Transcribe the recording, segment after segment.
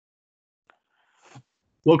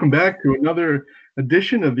Welcome back to another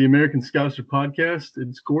edition of the American Scouser podcast.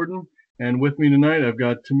 It's Gordon, and with me tonight I've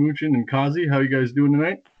got Timuchin and Kazi. How you guys doing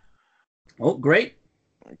tonight? Oh, great.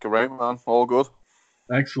 Great, man. All good.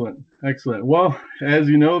 Excellent, excellent. Well, as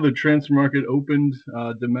you know, the transfer market opened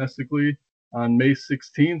domestically on May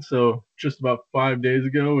 16th, so just about 5 days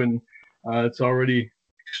ago, and it's already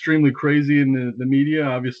extremely crazy in the media.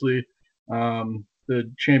 Obviously,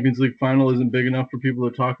 the Champions League final isn't big enough for people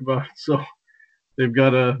to talk about, so they've got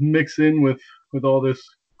to mix in with all this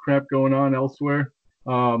crap going on elsewhere.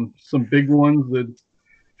 Some big ones, the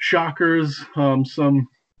shockers, some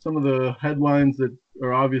of the headlines that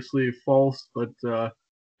are obviously false, but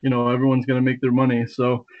everyone's going to make their money.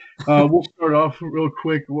 So we'll start off real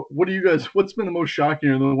quick. What do you guys? What's been the most shocking,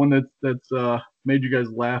 or the one that's made you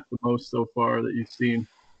guys laugh the most so far that you've seen?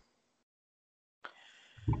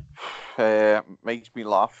 Makes me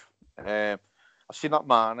laugh. I seen that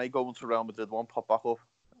Mane going to Real Madrid one pop back up.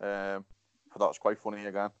 But that was quite funny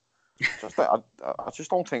again. I just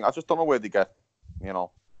don't know where they get,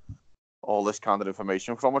 all this kind of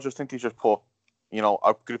information from. I just think they just put,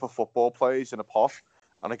 a group of football players in a pot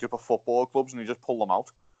and a group of football clubs, and you just pull them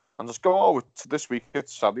out and just go, this week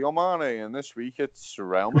it's Sadio Mane and this week it's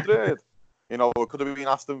Real Madrid. It could have been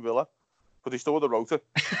Aston Villa, but they still would have wrote it.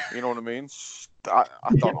 You know what I mean? I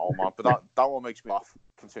don't know, man, but that one makes me laugh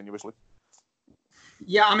continuously.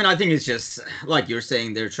 Yeah, I mean, I think it's just like you're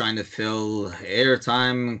saying, they're trying to fill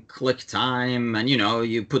airtime, click time, and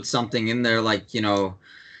you put something in there like Mane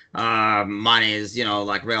is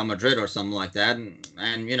like Real Madrid or something like that,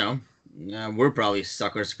 and we're probably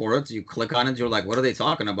suckers for it. You click on it, you're like, what are they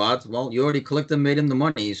talking about? Well, you already clicked and made him the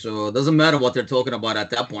money, so it doesn't matter what they're talking about at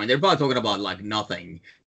that point. They're probably talking about like nothing.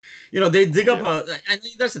 They dig up and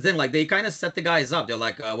that's the thing. Like they kind of set the guys up. They're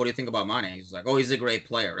like, "What do you think about Mane?" He's like, "Oh, he's a great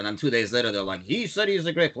player." And then 2 days later, they're like, "He said he's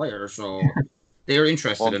a great player," so they're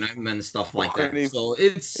interested in him and stuff like that. So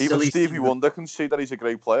it's even Stevie Wonder can see that he's a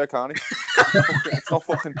great player, can't he? It's not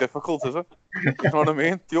fucking difficult, is it? You know what I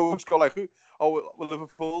mean? They always go like, "Oh, well,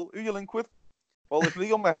 Liverpool, who you link with?" Well, if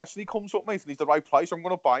Leo Messi comes up, mate, and he's the right price, I'm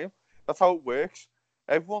going to buy him. That's how it works.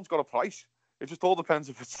 Everyone's got a price. It just all depends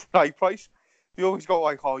if it's the right price. They always go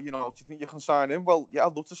like, do you think you can sign him? Well, yeah,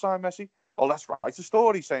 I'd love to sign Messi. Oh, let's write a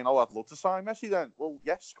story saying, I'd love to sign Messi then. Well,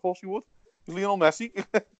 yes, of course you would. Lionel Messi.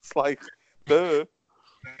 It's like, duh.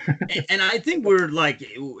 And I think we're like,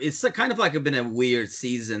 it's kind of like been a weird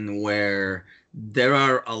season where there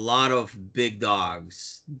are a lot of big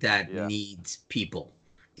dogs that need people.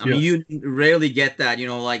 I mean, you rarely get that,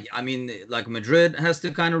 like Madrid has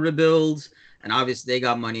to kind of rebuild, and obviously they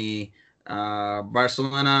got money.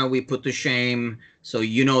 Barcelona, we put to shame. So,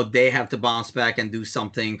 they have to bounce back and do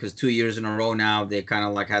something because 2 years in a row now, they kind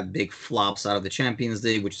of like had big flops out of the Champions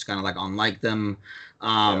League, which is kind of like unlike them.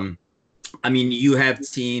 I mean, you have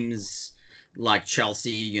teams like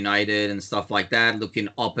Chelsea, United, and stuff like that looking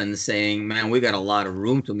up and saying, man, we got a lot of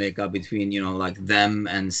room to make up between, like them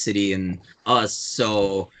and City and us.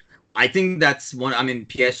 So I think that's one. I mean,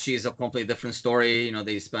 PSG is a completely different story.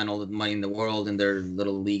 They spend all the money in the world in their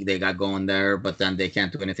little league they got going there, but then they can't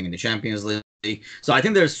do anything in the Champions League. So I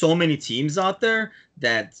think there's so many teams out there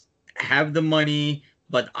that have the money,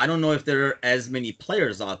 but I don't know if there are as many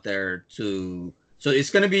players out there to. So it's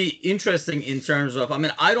going to be interesting in terms of, I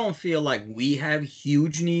mean, I don't feel like we have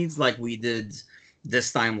huge needs like we did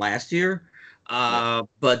this time last year.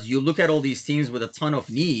 But you look at all these teams with a ton of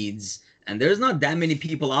needs, and there's not that many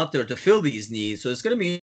people out there to fill these needs. So it's going to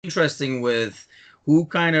be interesting with who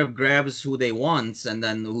kind of grabs who they want and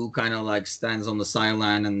then who kind of like stands on the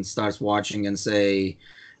sideline and starts watching and say,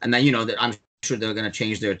 and then, I'm sure they're going to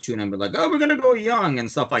change their tune and be like, oh, we're going to go young and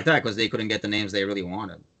stuff like that because they couldn't get the names they really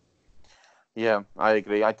wanted. Yeah, I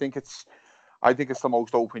agree. I think it's the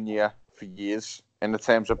most open year for years in the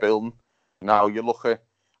terms of building. Now you look at,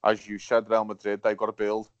 as you said, Real Madrid, they've got to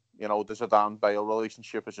build. The Zidane-Bale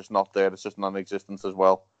relationship is just not there. It's just non-existent as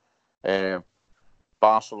well.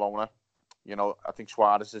 Barcelona, I think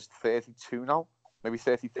Suarez is 32 now, maybe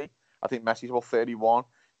 33. I think Messi's about 31.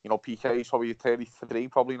 Piqué is probably 33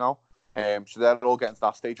 probably now. So they're all getting to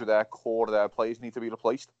that stage where their core of their players need to be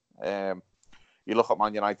replaced. You look at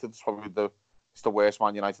Man United, it's probably the worst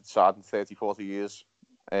Man United side in 30, 40 years.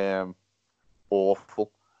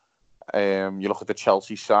 Awful. You look at the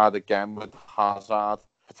Chelsea side again with Hazard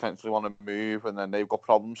potentially want to move, and then they've got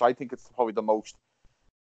problems. I think it's probably the most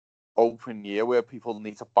open year where people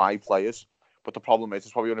need to buy players. But the problem is,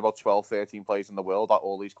 there's probably only about 12, 13 players in the world that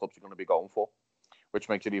all these clubs are going to be going for, which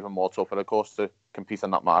makes it even more tougher, of course, to compete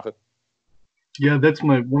in that market. Yeah, that's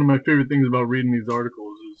one of my favorite things about reading these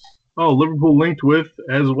articles is, Liverpool linked with,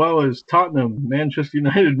 as well as Tottenham, Manchester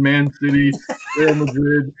United, Man City, Real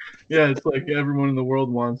Madrid. Yeah, it's like everyone in the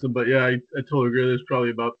world wants him. But yeah, I totally agree. There's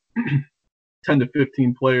probably about 10 to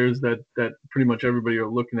 15 players that pretty much everybody are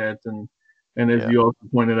looking at, and as you also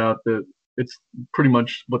pointed out, that it's pretty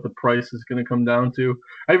much what the price is going to come down to.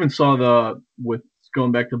 I even saw with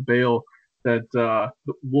going back to Bale that the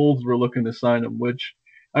Wolves were looking to sign him, which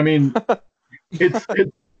I mean, it's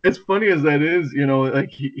as funny as that is, like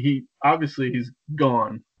he obviously he's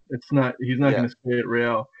gone. He's not going to stay at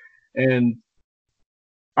Real, and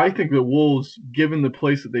I think the Wolves, given the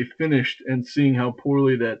place that they finished and seeing how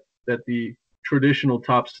poorly that the traditional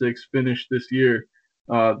top six finished this year,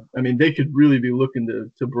 I mean, they could really be looking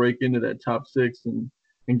to break into that top six and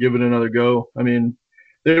give it another go. I mean,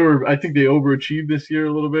 I think they overachieved this year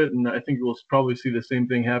a little bit, and I think we'll probably see the same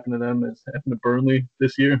thing happen to them as happened to Burnley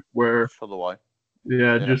this year, where So do I.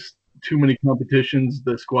 yeah, just too many competitions.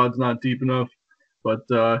 The squad's not deep enough. But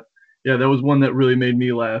yeah, that was one that really made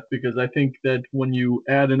me laugh because I think that when you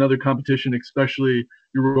add another competition, especially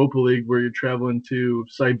Europa League, where you're traveling to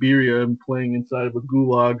Siberia and playing inside of a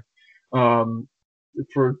gulag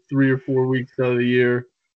for 3 or 4 weeks out of the year,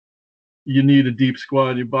 you need a deep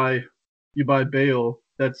squad. You buy Bale.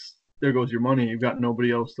 There goes your money. You've got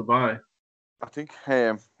nobody else to buy. I think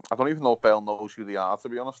I don't even know if Bale knows who they are, to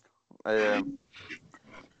be honest. I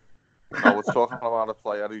was talking about a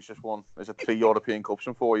player who's just won 3 European Cups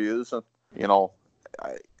in 4 years, and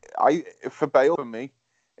I for Bale, for me,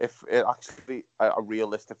 if it actually a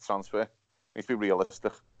realistic transfer, needs to be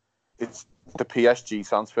realistic. It's the PSG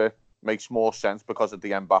transfer makes more sense because of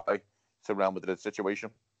the Mbappe to Real Madrid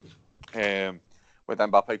situation. With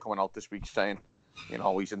Mbappe coming out this week saying,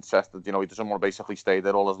 he's interested, he doesn't want to basically stay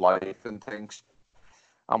there all his life and things.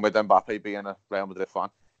 And with Mbappe being a Real Madrid fan,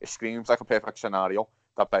 it screams like a perfect scenario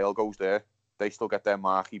that Bale goes there. They still get their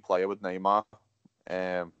marquee player with Neymar,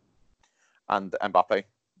 and Mbappe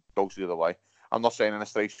goes the other way. I'm not saying in a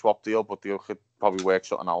straight swap deal, but they could probably work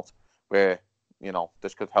something out where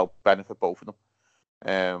this could help benefit both of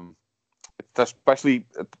them. Especially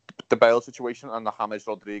the Bale situation and the James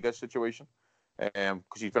Rodriguez situation, because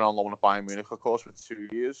he's been on loan at Bayern Munich, of course, for 2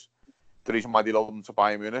 years. The reason why they loaned him to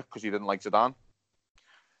Bayern Munich because he didn't like Zidane.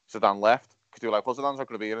 Zidane left because they were like, well, Zidane's not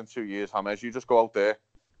going to be here in 2 years, James. You just go out there,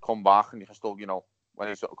 come back, and you can still, when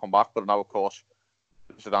he's come back. But now, of course,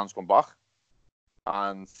 Zidane's come back,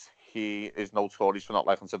 and he is notorious for not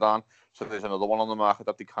liking Zidane. So there's another one on the market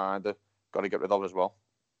that they kind of got to get rid of as well.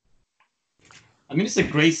 I mean, it's a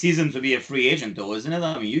great season to be a free agent, though, isn't it?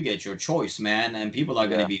 I mean, you get your choice, man, and people are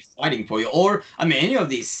going to be fighting for you. Or, I mean, any of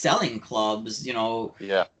these selling clubs,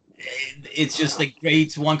 it's just a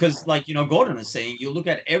great one because, like, Gordon is saying, you look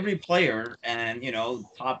at every player and,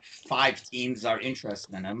 top 5 teams are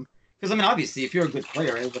interested in him. Because, I mean, obviously, if you're a good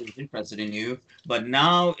player, everybody's interested in you. But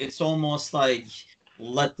now it's almost like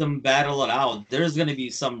let them battle it out. There's going to be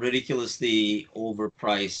some ridiculously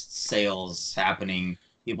overpriced sales happening.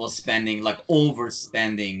 People spending, like,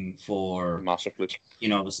 overspending for massively,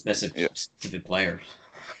 specific players.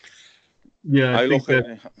 Yeah, I look at.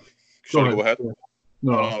 Sorry, go ahead.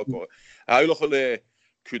 No, go ahead. I look at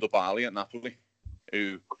Koulibaly at Napoli,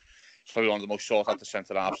 who is probably one of the most sought after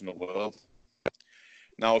centre halves in the world.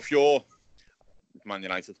 Now, if you're Man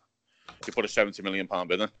United, you put a £70 million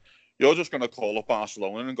bid in, you're just going to call up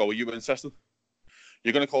Barcelona and go, "Are you interested?"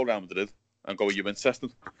 You're going to call Real Madrid and go, "Are you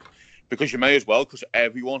interested?" Because you may as well, because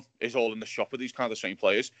everyone is all in the shop with these kind of same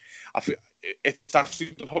players. I feel it's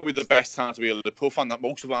actually probably the best time to be a Liverpool fan that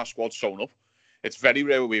most of our squad's sewn up. It's very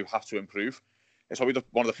rare we have to improve. It's probably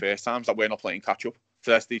one of the first times that we're not playing catch up.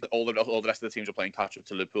 So all the rest of the teams are playing catch up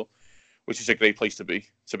to Liverpool, which is a great place to be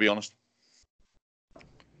honest.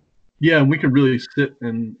 Yeah, and we could really sit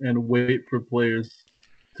and wait for players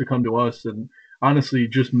to come to us, and honestly,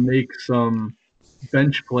 just make some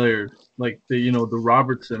bench players like the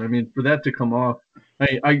Robertson. I mean, for that to come off,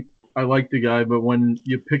 I like the guy, but when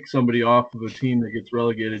you pick somebody off of a team that gets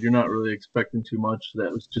relegated, you're not really expecting too much.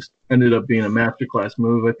 That was just ended up being a masterclass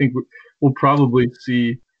move. I think we'll probably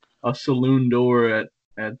see a saloon door at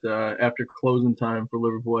after closing time for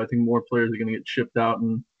Liverpool. I think more players are going to get shipped out,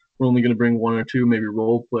 and we're only going to bring 1 or 2 maybe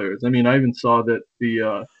role players. I mean, I even saw that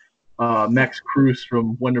the Max Cruz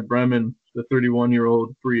from Werder Bremen, the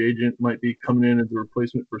 31-year-old free agent, might be coming in as a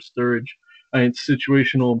replacement for Sturridge. It's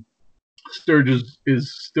situational. Sturridge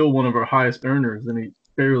is still one of our highest earners, and he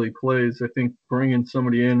barely plays. I think bringing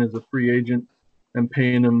somebody in as a free agent and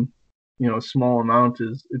paying him, a small amount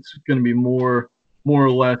it's going to be more or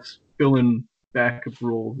less filling backup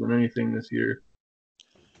roles than anything this year.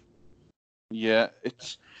 Yeah,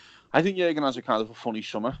 I think Jurgen has a kind of a funny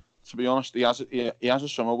summer. To be honest, he has a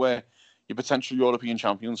summer where you're potential European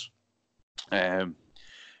champions.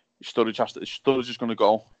 Sturridge is going to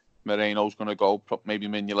go. Moreno's going to go. Maybe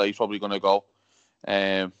Mignolet's probably going to go.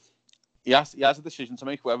 He has a decision to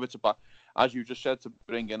make, whether to back, as you just said, to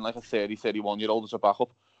bring in like a 30, 31-year-old as a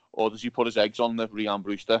backup, or does he put his eggs on the Ryan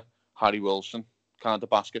Brewster, Harry Wilson kind of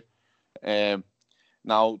basket?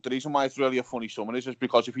 Now, the reason why it's really a funny summer is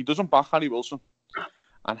because if he doesn't back Harry Wilson,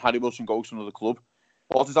 and Harry Wilson goes to another club,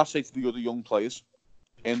 what does that say to the other young players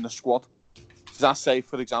in the squad? Does that say,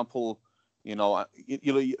 for example, you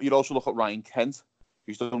also look at Ryan Kent,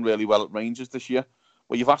 who's done really well at Rangers this year.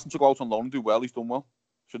 Well, you've asked him to go out on loan and do well. He's done well.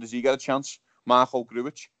 So does he get a chance? Marco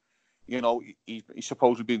Grujic, he's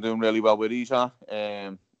supposedly been doing really well where he's at.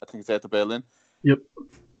 I think it's at Berlin. Yep.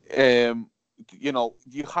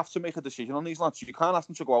 You have to make a decision on these lads. You can't ask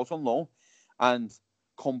them to go out on loan and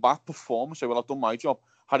come back, perform, and say, well, I've done my job.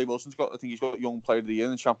 Harry Wilson's he's got Young Player of the Year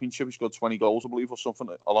in the Championship. He's got 20 goals, I believe, or something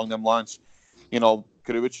along them lines.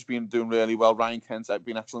 Grujic has been doing really well. Ryan Kent's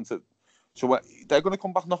been excellent. So they're going to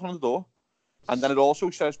come back knocking on the door. And then it also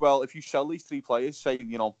says, well, if you sell these 3 players, say,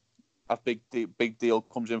 a big deal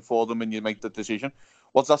comes in for them and you make the decision,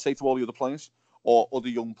 what does that say to all the other players or other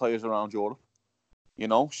young players around Europe?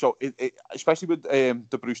 So it especially with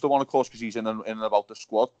the Brewster one, of course, because he's in and about the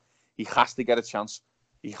squad, he has to get a chance.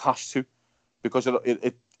 He has to, because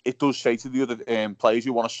it does say to the other players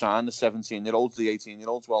who want to sign, the 17-year-olds, the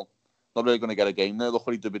 18-year-olds, well, not really going to get a game there. Look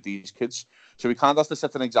what he did with these kids. So we can't have to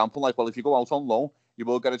set an example like, well, if you go out on loan, you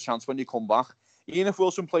will get a chance when you come back. Even if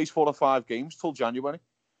Wilson plays 4 or 5 games till January,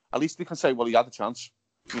 at least they can say, well, he had a chance.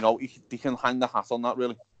 He can hang the hat on that,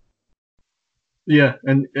 really. Yeah,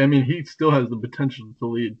 and I mean, he still has the potential to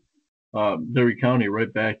lead Derry County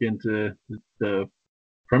right back into the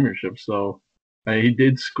Premiership. So he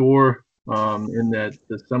did score in the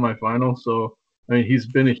semifinal. So I mean, he's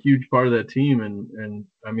been a huge part of that team, and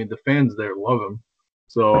I mean, the fans there love him.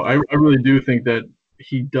 So I really do think that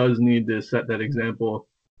he does need to set that example,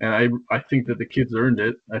 and I think that the kids earned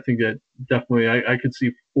it. I think that definitely I could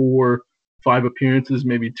see 4, 5 appearances,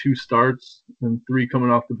 maybe 2 starts, and 3 coming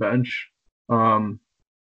off the bench.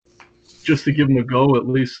 Just to give him a go, at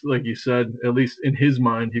least, like you said, at least in his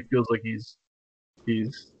mind, he feels like he's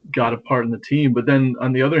got a part in the team. But then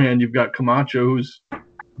on the other hand, you've got Camacho, who's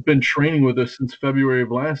been training with us since February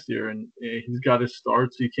of last year, and he's got his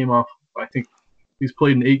starts. He came off, I think he's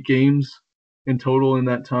played in 8 games in total in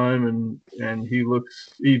that time, and he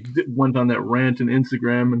went on that rant on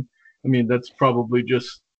Instagram, and I mean, that's probably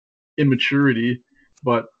just immaturity,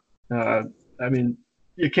 but I mean,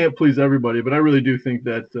 you can't please everybody, but I really do think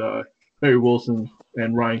that Harry Wilson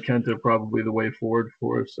and Ryan Kent are probably the way forward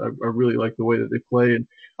for us. I really like the way that they play, and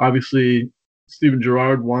obviously Steven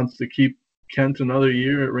Gerrard wants to keep Kent another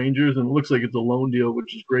year at Rangers, and it looks like it's a loan deal,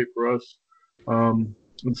 which is great for us.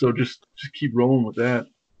 And so just keep rolling with that.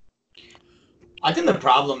 I think the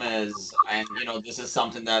problem is, and this is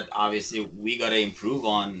something that obviously we got to improve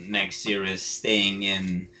on next year, is staying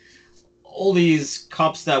in all these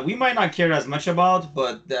cups that we might not care as much about,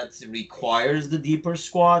 but that requires the deeper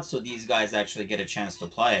squad, so these guys actually get a chance to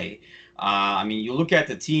play. I mean, you look at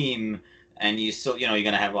the team, and you still, you're going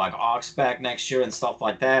to have like Ox back next year and stuff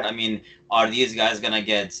like that. I mean, are these guys going to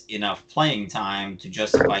get enough playing time to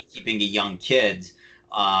justify keeping a young kid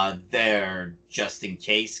there just in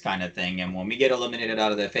case kind of thing? And when we get eliminated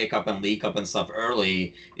out of the FA Cup and League Cup and stuff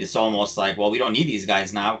early, it's almost like, well, we don't need these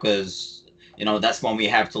guys now because that's when we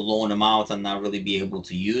have to loan them out and not really be able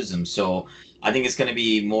to use them. So I think it's going to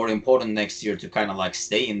be more important next year to kind of like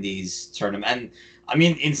stay in these tournaments. And I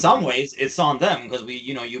mean, in some ways, it's on them because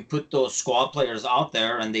you put those squad players out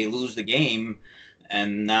there and they lose the game,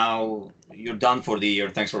 and now you're done for the year.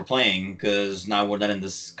 Thanks for playing, because now we're not in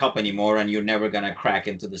this cup anymore, and you're never going to crack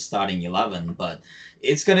into the starting 11. But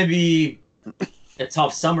it's going to be a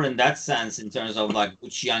tough summer in that sense, in terms of like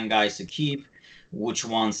which young guys to keep, which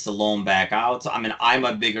ones to loan back out. I mean, I'm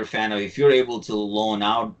a bigger fan of, if you're able to loan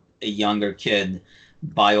out a younger kid,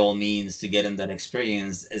 by all means, to get him that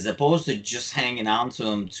experience, as opposed to just hanging on to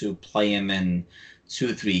him to play him in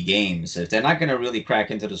 2-3 games. If they're not going to really crack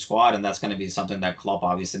into the squad, and that's going to be something that Klopp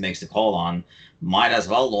obviously makes the call on, might as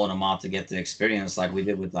well loan him out to get the experience, like we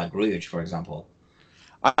did with like Grujic, for example.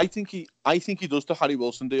 I think he does the Harry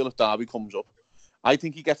Wilson deal if Derby comes up. I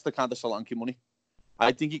think he gets the kind of Solanke money.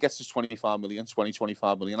 I think he gets his 25 million.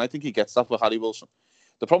 I think he gets that for Harry Wilson.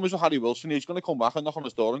 The problem is with Harry Wilson, he's going to come back and knock on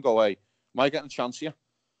his door and go, hey, am I getting a chance here?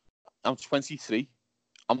 I'm 23.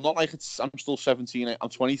 I'm not like I'm still 17. I'm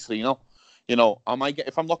 23 now.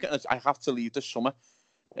 If I'm not getting it, I have to leave this summer.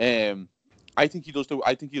 I think he does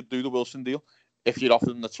I think he'll do the Wilson deal if you're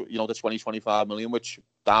offering the 20-25 million, which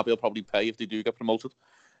Derby will probably pay if they do get promoted.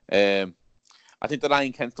 I think that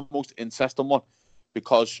Ryan Kent's the most interesting one,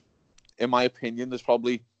 because in my opinion, there's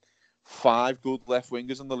probably 5 good left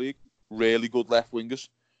wingers in the league, really good left wingers,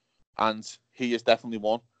 and he is definitely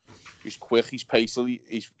one. He's quick, he's pacey,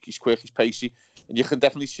 he's quick, he's pacey, and you can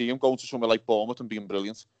definitely see him going to somewhere like Bournemouth and being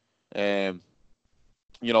brilliant.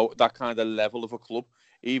 You know, that kind of level of a club.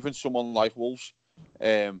 Even someone like Wolves,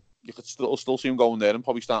 you could still see him going there and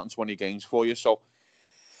probably starting 20 games for you. So,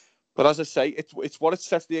 but as I say, it's what it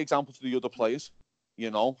sets the example to the other players.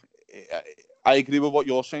 You know, I agree with what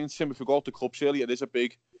you're saying, Tim. If we go out to clubs early,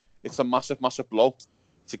 it's a massive, massive blow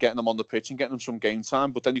to getting them on the pitch and getting them some game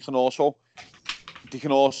time. But then you can also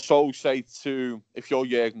say to, if you're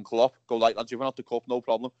Jurgen Klopp, go like, lads, you've won out the cup, no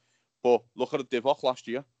problem. But look at Divock last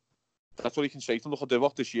year. That's what he can say to him. Look at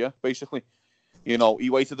Divock this year, basically. You know, he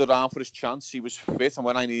waited around for his chance. He was fit, and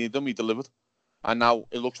when I needed him, he delivered. And now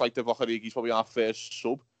it looks like Divock Origi's probably our first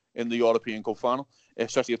sub in the European Cup final,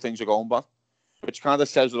 especially if things are going bad. Which kind of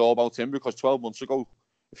says it all about him, because 12 months ago,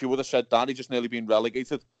 if you would have said that, he'd just nearly been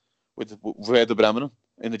relegated with Werder Bremen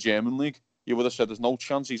in the German league, you would have said there's no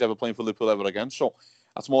chance he's ever playing for Liverpool ever again. So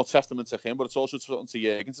that's more testament to him, but it's also something to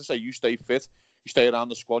Jurgen to say, you stay fit, you stay around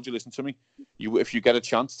the squad, you listen to me. If you get a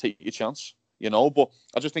chance, take your chance, you know. But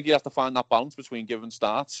I just think he has to find that balance between giving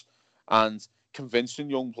starts and convincing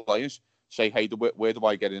young players, say, hey, where do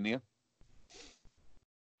I get in here?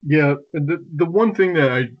 Yeah, the one thing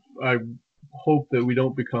that I hope that we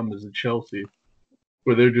don't become is a Chelsea,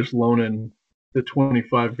 where they're just loaning the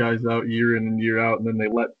 25 guys out year in and year out, and then they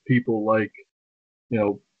let people like, you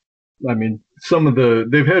know, I mean,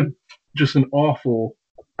 they've had just an awful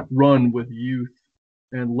run with youth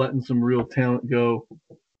and letting some real talent go.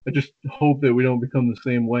 I just hope that we don't become the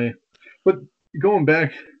same way. But going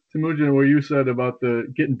back to Mujan, where you said about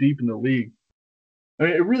the getting deep in the league, I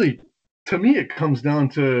mean, it really, to me, it comes down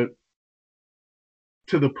to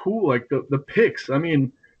the pool, like the picks. I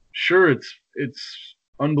mean, sure, it's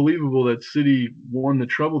unbelievable that City won the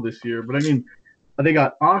treble this year, but I mean, they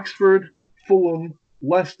got Oxford, Fulham,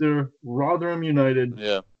 Leicester, Rotherham United,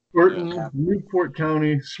 Burton, Newport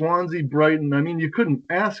County, Swansea, Brighton. I mean, you couldn't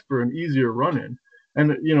ask for an easier run-in.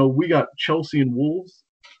 And, you know, we got Chelsea and Wolves.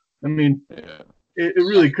 I mean, it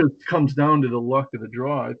really comes down to the luck of the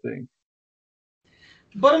draw, I think.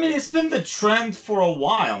 But I mean, it's been the trend for a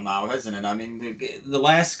while now, hasn't it? I mean, the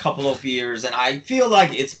last couple of years, and I feel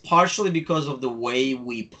like it's partially because of the way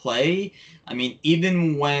we play. I mean,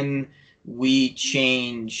 even when we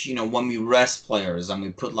change, you know, when we rest players and we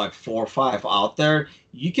put like 4 or 5 out there,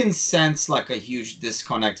 you can sense like a huge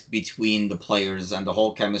disconnect between the players and the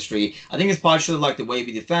whole chemistry. I think it's partially like the way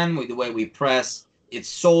we defend, the way we press. It's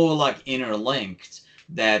so like interlinked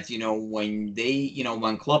that, you know,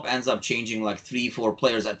 when Klopp ends up changing like 3-4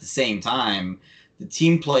 players at the same time, the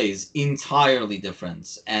team plays entirely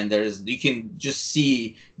different, and you can just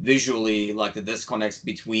see visually like the disconnects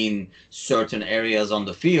between certain areas on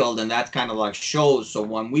the field, and that kind of like shows. So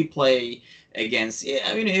when we play against,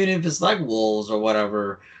 I mean, even if it's like Wolves or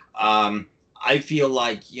whatever, I feel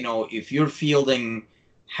like, you know, if you're fielding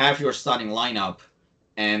half your starting lineup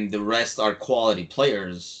and the rest are quality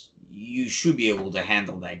players, you should be able to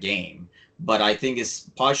handle that game. But I think it's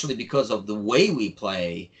partially because of the way we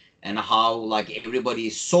play and how like everybody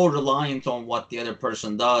is so reliant on what the other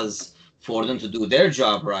person does for them to do their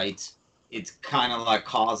job right. It kind of like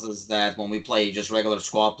causes that when we play just regular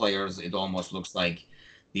squad players, it almost looks like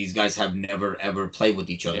these guys have never ever played with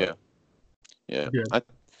each other. Yeah.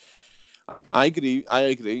 I agree.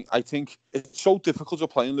 I think it's so difficult to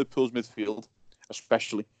play in Liverpool's midfield,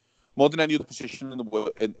 especially more than any other position in the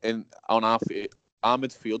world. On our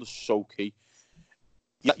midfield is so key.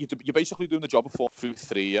 Yeah, you're basically doing the job of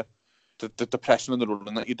 4-3-3. Yeah, the pressing and the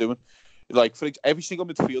running that you're doing. Like for every single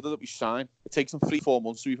midfielder that we sign, it takes them 3-4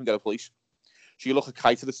 months to even get a place. So you look at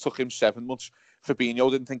Keita, it took him 7 months.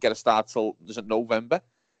 Fabinho didn't get a start till November.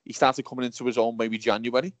 He started coming into his own maybe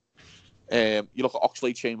January. You look at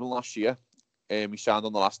Oxlade-Chamberlain last year. He signed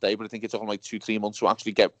on the last day, but I think it took him like 2-3 months to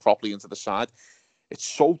actually get properly into the side. It's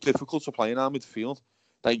so difficult to play in our midfield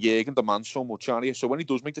that Jurgen demands so much out of you. So when he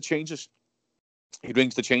does make the changes, he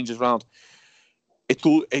brings the changes round.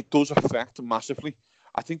 It does affect massively.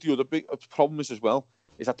 I think the other big problem is as well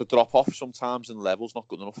is that the drop-off sometimes in level's not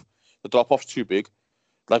good enough. The drop-off's too big.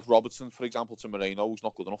 Like Robertson, for example, to Moreno is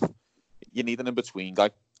not good enough. You need an in-between guy.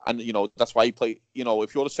 And, you know, that's why you play, you know,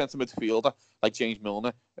 if you're a centre midfielder like James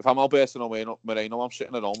Milner, if I'm Alberto Moreno, I'm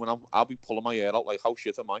sitting at home and I'll be pulling my hair out like, how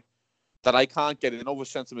shit am I? That I can't get in over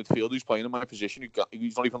centre midfield who's playing in my position,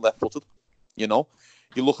 who's not even left-footed, you know?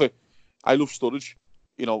 You look at, I love Sturridge,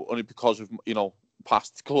 you know, only because of, you know,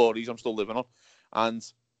 past glories I'm still living on.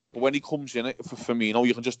 But when he comes in for Firmino,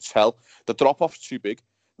 you can just tell the drop-off's too big.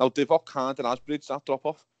 Now, Divock can't and has bridged that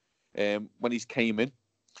drop-off. when he's came in.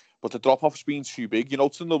 But the drop-off's been too big. You know,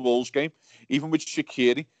 it's in the Wolves game, even with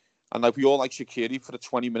Shaqiri. And like we all like Shaqiri for the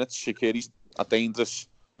 20 minutes. Shaqiri's a dangerous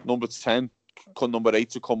number 10, number 8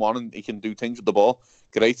 to come on and he can do things with the ball.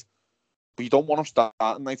 Great. But you don't want him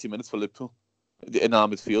starting 90 minutes for Liverpool in our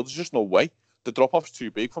midfield. There's just no way. The drop-off's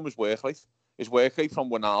too big from his work rate. His work rate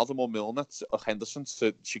from Wijnaldum or Milner or Henderson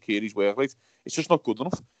to Shaqiri's work rate, it's just not good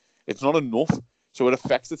enough. It's not enough. So it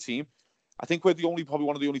affects the team. I think we're probably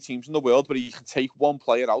one of the only teams in the world where you can take one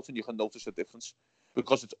player out and you can notice a difference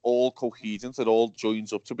because it's all coherent. It all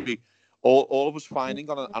joins up to be all of us finding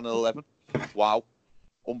on an 11. Wow,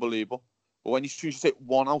 unbelievable. But when you choose to take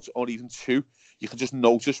one out or even two, you can just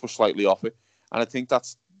notice we're slightly off it. And I think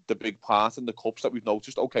that's the big part in the cups that we've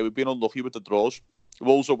noticed. Okay, we've been unlucky with the draws.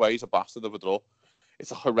 Wolves away is a bastard of a draw.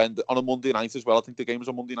 It's a horrendous on a Monday night as well. I think the game was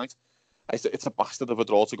a Monday night. It's a bastard of a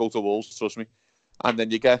draw to go to Wolves, trust me. And then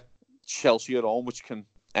you get Chelsea at home, which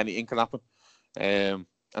anything can happen. And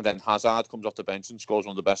then Hazard comes off the bench and scores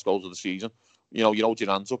one of the best goals of the season. You know your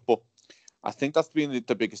hands up. But I think that's been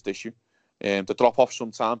the biggest issue. The drop-off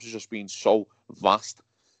sometimes has just been so vast.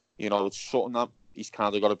 You know, it's something that he's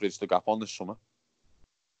kind of got to bridge the gap on this summer.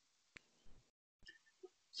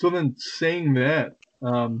 So then, saying that,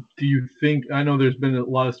 do you think? I know there's been a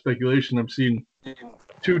lot of speculation. I've seen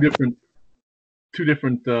two different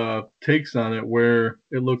takes on it, where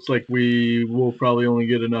it looks like we will probably only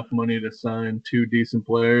get enough money to sign 2 decent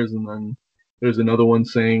players, and then there's another one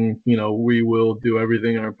saying, you know, we will do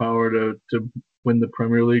everything in our power to win the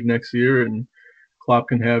Premier League next year, and Klopp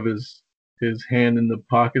can have his hand in the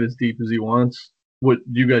pocket as deep as he wants. What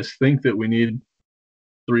do you guys think, that we need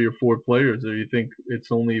 3 or 4 players, or you think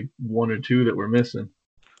it's only 1 or 2 that we're missing?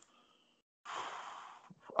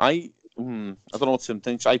 I don't know what Tim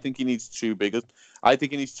thinks. I think he needs 2 bigger. I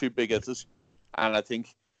think he needs 2 big hitters, and I think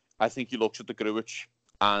he looks at the Grujic,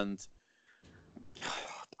 and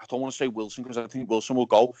I don't want to say Wilson because I think Wilson will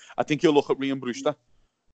go. I think he'll look at Ryan Brewster,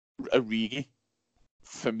 Origi,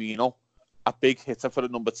 Firmino, a big hitter for a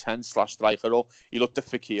number 10/striker role. He looked at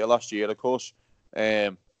Fekir last year, of course.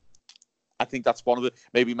 I think that's one of the,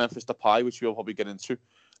 maybe Memphis Depay, which we'll probably get into.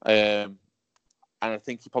 And I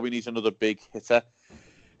think he probably needs another big hitter.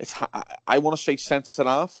 I want to say centre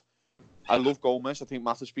half. I love Gomez. I think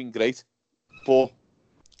Matip's been great, but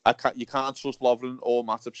you can't trust Lovren or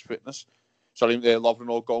Matip's fitness. Sorry, Lovren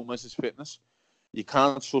or Gomez's fitness. You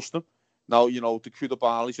can't trust them. Now, you know, the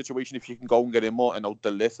Koulibaly situation, if you can go and get him more, I know De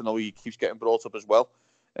Ligt, I know he keeps getting brought up as well.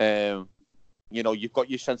 You know, you've got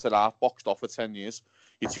your centre half boxed off for 10 years,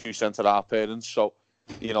 your 2 centre half parents. So,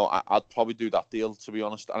 you know, I'd probably do that deal, to be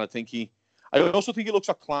honest. And I also think he looks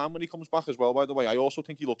at Klein when he comes back as well, by the way. I also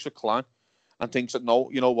think he looks at Klein and thinks that, no,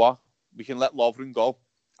 you know what, we can let Lovren go.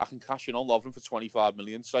 I can cash in on Lovren for 25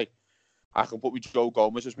 million, say. I can put with Joe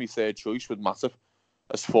Gomez as my 3rd choice, with Matip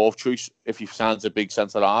as 4th choice if he signs a big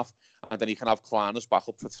centre half, and then he can have Klein as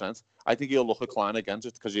backup for Trent. I think he'll look at Klein again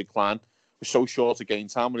just because Klein was so short of game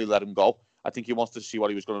time when he let him go. I think he wants to see what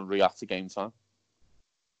he was going to react to game time.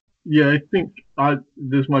 Yeah, I think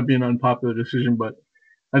this might be an unpopular decision, but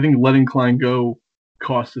I think letting Klein go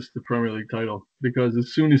cost us the Premier League title, because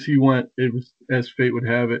as soon as he went, it was, as fate would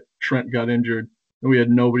have it, Trent got injured and we had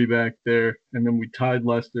nobody back there. And then we tied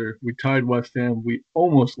Leicester, we tied West Ham, we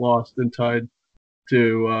almost lost and tied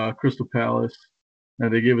to Crystal Palace.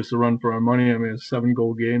 And they gave us a run for our money. I mean, a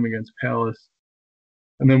 7-goal game against Palace.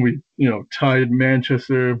 And then we, tied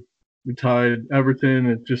Manchester, we tied Everton.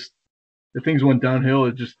 It just, the things went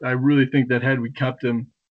downhill. I really think that had we kept him,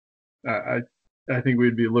 I think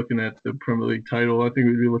we'd be looking at the Premier League title. I think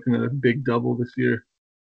we'd be looking at a big double this year.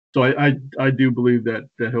 So I do believe that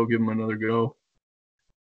he'll give him another go.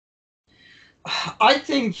 I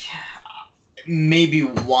think maybe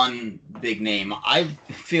one big name. I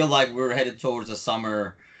feel like we're headed towards a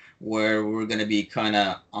summer where we're going to be kind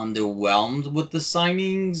of underwhelmed with the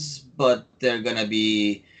signings, but they're going to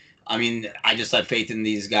be, I mean, I just have faith in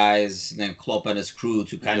these guys and Klopp and his crew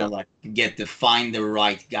to kind of find the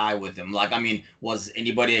right guy with him. Like, I mean, was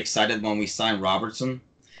anybody excited when we signed Robertson?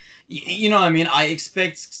 You know what I mean? I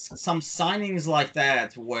expect some signings like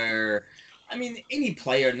that where, I mean, any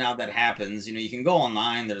player now that happens, you can go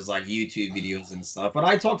online, there's like YouTube videos and stuff. But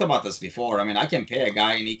I talked about this before. I mean, I can pay a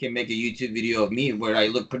guy and he can make a YouTube video of me where I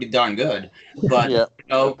look pretty darn good. But,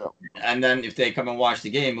 and then if they come and watch the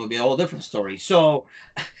game, it'll be a whole different story. So,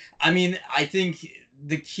 I mean, I think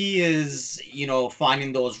the key is,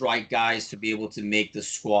 finding those right guys to be able to make the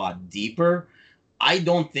squad deeper. I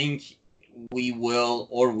don't think we will,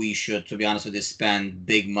 or we should, to be honest with you, spend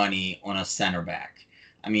big money on a center back.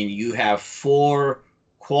 I mean, you have 4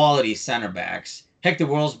 quality center backs. Heck, the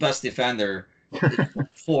world's best defender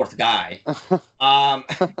fourth guy.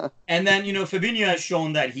 And then, Fabinho has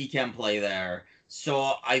shown that he can play there.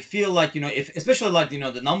 So I feel like, if especially like,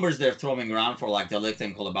 the numbers they're throwing around for like De Ligt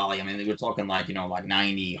and Koulibaly, I mean, we're talking like, like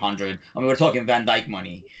 90, 100. I mean, we're talking Van Dijk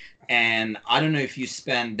money. And I don't know if you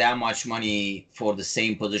spend that much money for the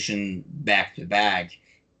same position back to back.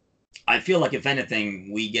 I feel like if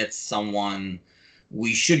anything, we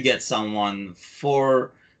should get someone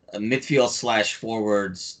for midfield /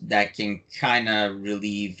 forwards that can kind of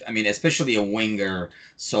relieve, I mean, especially a winger,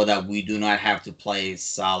 so that we do not have to play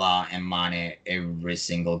Salah and Mane every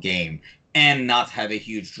single game and not have a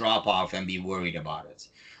huge drop off and be worried about it.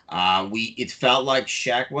 It felt like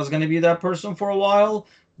Shaq was going to be that person for a while,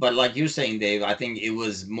 but like you're saying, Dave, I think it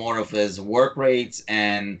was more of his work rates.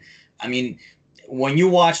 And I mean, when you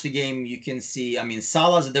watch the game, you can see, I mean,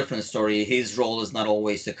 Salah's a different story. His role is not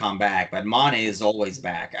always to come back, but Mane is always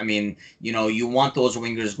back. I mean, you want those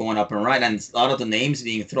wingers going up and right, and a lot of the names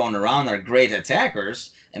being thrown around are great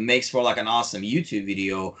attackers and makes for like an awesome YouTube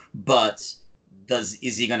video, but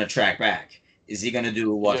is he going to track back? Is he going to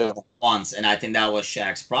do what he wants? And I think that was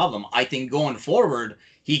Shaq's problem. I think going forward,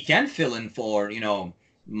 he can fill in for,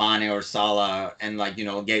 Mane or Salah and like,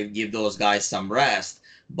 give those guys some rest.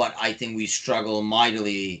 But I think we struggle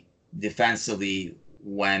mightily defensively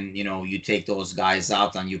when, you take those guys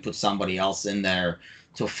out and you put somebody else in there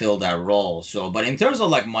to fill that role. So, but in terms of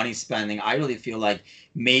like money spending, I really feel like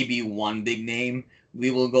maybe one big name we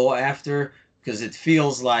will go after, because it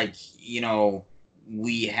feels like,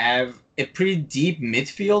 we have a pretty deep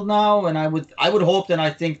midfield now, and I would hope that I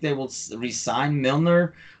think they will re-sign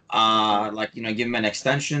Milner, give him an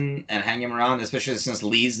extension and hang him around, especially since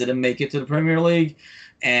Leeds didn't make it to the Premier League.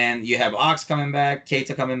 And you have Ox coming back,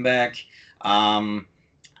 Keita coming back.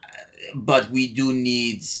 But we do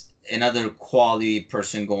need another quality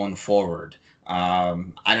person going forward. I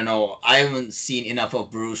don't know. I haven't seen enough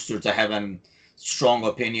of Brewster to have a strong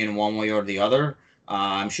opinion one way or the other.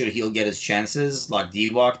 I'm sure he'll get his chances like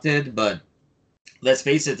Divock did. But let's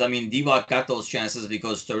face it, I mean, Divock got those chances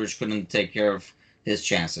because Sturridge couldn't take care of his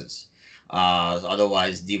chances.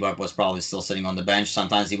 Otherwise, Divock was probably still sitting on the bench.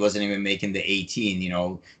 Sometimes he wasn't even making the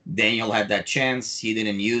 18. Daniel had that chance. He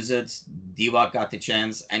didn't use it. Divock got the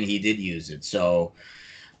chance, and he did use it. So,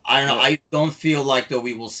 I don't know. I don't feel like that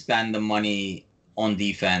we will spend the money on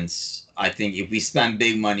defense. I think if we spend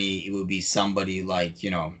big money, it would be somebody like,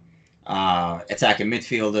 attacking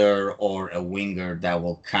midfielder or a winger that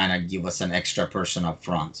will kind of give us an extra person up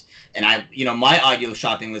front. And my ideal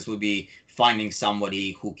shopping list would be finding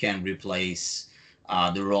somebody who can replace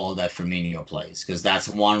the role that Firmino plays, because that's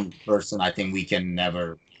one person I think we can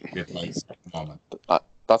never replace at the moment.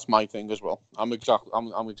 That's my thing as well. I'm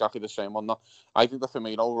exactly the same on that. I think the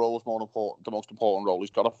Firmino role is more important, the most important role he's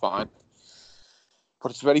got to find.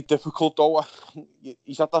 But it's very difficult though.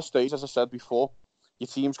 He's at that stage, as I said before. Your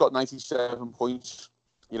team's got 97 points.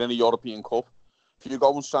 You're in a European Cup. If you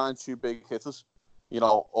go and sign two big hitters,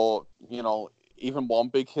 or even one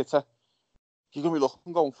big hitter, you're going to be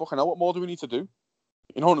looking going, fucking hell, what more do we need to do?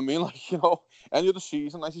 You know what I mean? Like, any other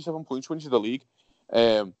season, 97 points wins you the league.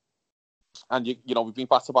 And, we've been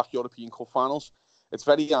back-to-back European Cup finals. It's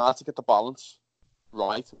very hard to get the balance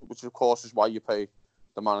right, which, of course, is why you pay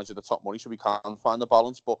the manager the top money, so we can find the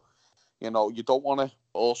balance. But, you don't want to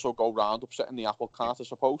also go round upsetting the apple cart, I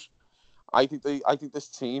suppose. I think this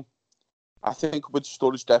team, with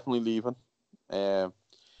Sturridge definitely leaving.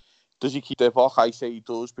 Does he keep Divock? I say he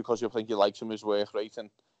does, because I think he likes him, his work rate, and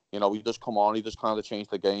he does come on, he does kind of change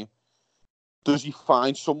the game. Does he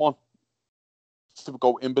find someone to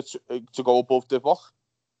go above Divock,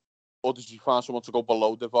 or does he find someone to go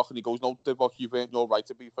below Divock? And he goes, no, Divock, you've earned your right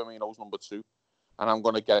to be Firmino's number 2, and I'm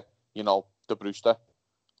going to get the Brewster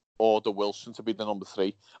or the Wilson to be the number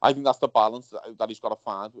 3. I think that's the balance that he's got to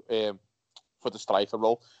find for the striker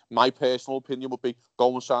role. My personal opinion would be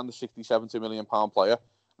go and sign the 60-70 million pound player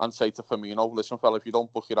and say to Firmino, listen, fella, if you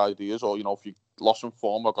don't book your ideas, or, if you lost some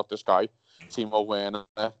form, I've got this guy, Timo Werner,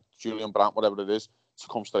 Julian Brandt, whatever it is, to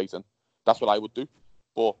come straight in. That's what I would do.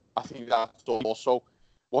 But I think that's also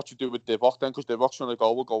what you do with Divock then, because Divock's going to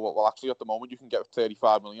go, well, actually, at the moment, you can get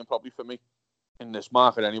 35 million probably for me in this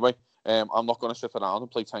market anyway. I'm not going to sit around and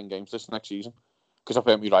play 10 games this next season, because I've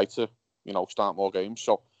earned my right to, start more games.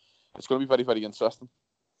 So it's going to be very, very interesting.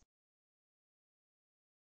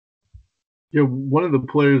 Yeah, one of the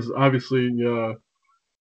players, obviously,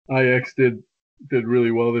 Ajax did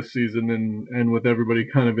really well this season, and with everybody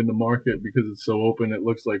kind of in the market because it's so open, it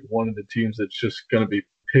looks like one of the teams that's just going to be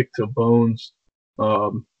picked to bones.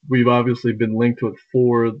 We've obviously been linked with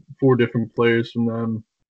four different players from them,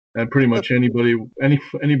 and pretty much anybody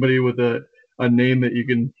with a name that you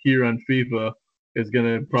can hear on FIFA is going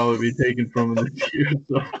to probably be taken from him this year.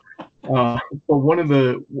 So, but one of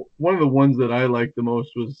the ones that I liked the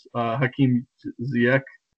most was Hakeem Ziyech,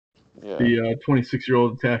 the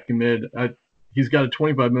 26-year-old attacking mid. He's got a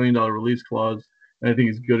 $25 million release clause, and I think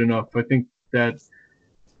he's good enough. I think that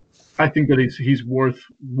he's worth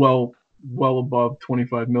well above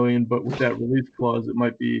 25 million, but with that release clause, it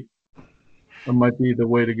might be the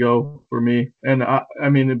way to go for me. And I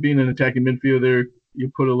mean, being an attacking midfielder, you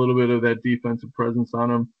put a little bit of that defensive presence on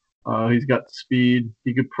him. He's got speed.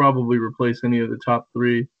 He could probably replace any of the top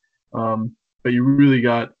three. But you really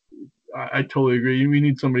I totally agree. We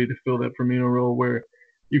need somebody to fill that Firmino role where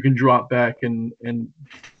you can drop back and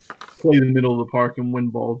play the middle of the park and win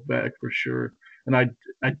balls back for sure. And I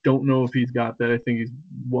don't know if he's got that. I think he's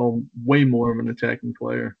way more of an attacking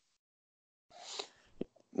player.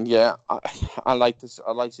 Yeah, I like this.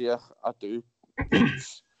 I like Ziyech. I do.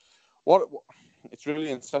 It's really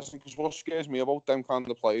interesting because what scares me about them kind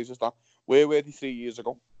of players is that where were they 3 years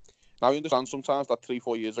ago? Now, I understand sometimes that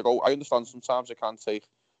 3-4 years ago, I understand sometimes it can take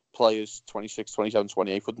players 26, 27,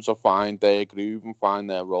 28 for them to find their groove and find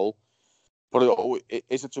their role. But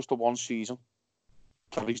is it just the one season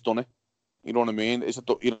that he's done it? You know what I mean? Is it,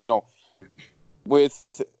 with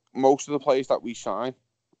most of the players that we sign,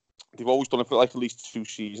 they've always done it for like at least 2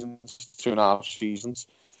 seasons, 2.5 seasons.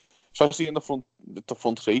 Especially in the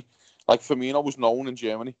front three. Like Firmino was known in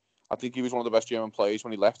Germany. I think he was one of the best German players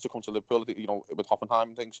when he left to come to Liverpool, with Hoffenheim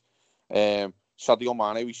and things. Sadio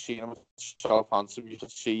Mane, we've seen him at Southampton. You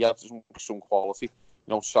could see he had some quality.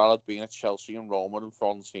 Salah being at Chelsea and Roma and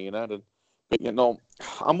Fiorentina. But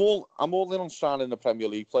I'm all in on signing the Premier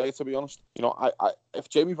League player, to be honest. If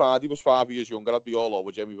Jamie Vardy was 5 years younger, I'd be all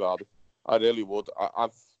over Jamie Vardy. I really would.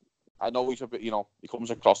 I know he's a bit, he comes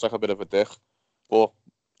across like a bit of a dick, but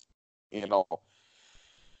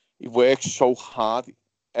he works so hard.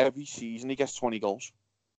 Every season he gets 20 goals,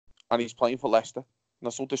 and he's playing for Leicester. And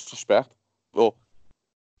that's no disrespect, but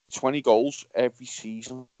 20 goals every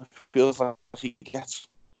season feels like he gets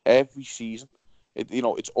every season.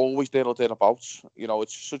 It's always there or thereabouts.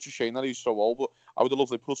 It's such a shame that he's so old, but I would have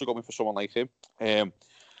loved Liverpool to go in for someone like him.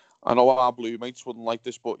 I know our blue mates wouldn't like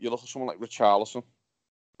this, but you look at someone like Richarlison,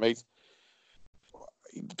 mate.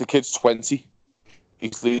 The kid's 20.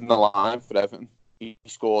 He's leading the line for Everton. I think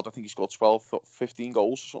he scored 12, 15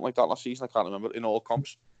 goals or something like that last season. I can't remember, in all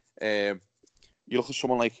comps. You look at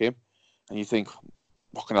someone like him and you think,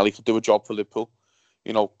 fucking hell, he could do a job for Liverpool.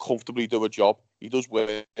 Comfortably do a job. He does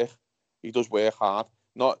work. He does work hard.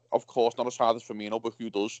 Of course, not as hard as Firmino, but who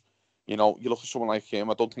does? You look at someone like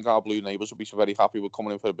him. I don't think our blue neighbours would be so very happy with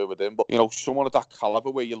coming in for a bit with him. But, someone of that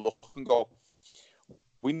calibre where you look and go,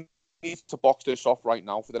 we need to box this off right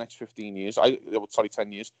now for the next 10 years.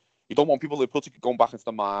 You don't want people to put going back into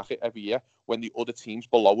the market every year when the other teams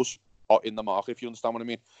below us are in the market, if you understand what I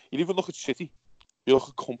mean. You even look at City. You look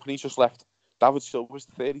at companies just left. David Silva's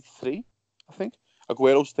 33, I think.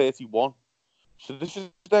 Aguero's 31. So this is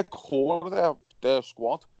their core of their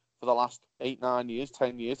squad for the last 8, 9 years,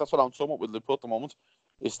 10 years. That's what I'm talking about with Liverpool at the moment.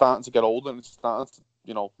 It's starting to get older and it's starting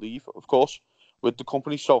to, leave, of course, with the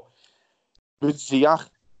company. So with Ziyech,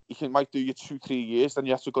 he might do you 2-3 years, then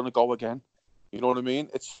you're going to go again. You know what I mean?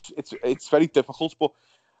 It's very difficult, but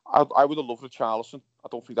I would have loved Richarlison. I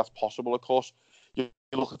don't think that's possible, of course. You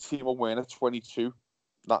look at Timo Werner, 22.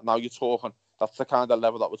 Now you're talking, that's the kind of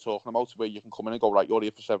level that we're talking about, where you can come in and go, right, you're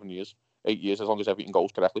here for 7 years, 8 years, as long as everything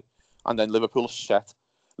goes correctly. And then Liverpool is set.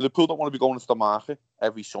 Liverpool don't want to be going into the market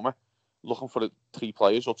every summer looking for 3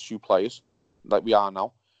 players or 2 players like we are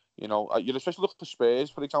now. You especially look at the Spurs,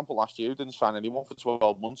 for example, last year, who didn't sign anyone for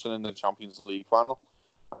 12 months and in the Champions League final.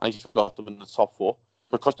 And he's got them in the top 4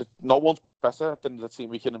 because no one's better than the team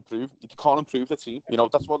we can improve. You can't improve the team.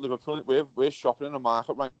 That's what Liverpool. We're shopping in the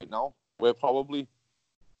market right now. We're probably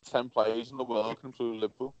 10 players in the world can improve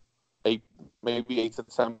Liverpool. Maybe 8 to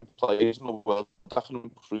 10 players in the world that can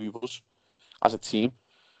improve us as a team,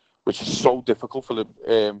 which is so difficult for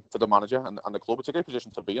the manager and the club. It's a great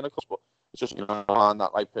position to be in, of course, but it's just find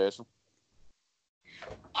that right person.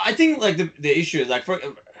 I think like the issue is like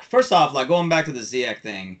first off, like going back to the Ziyech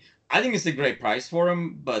thing, I think it's a great price for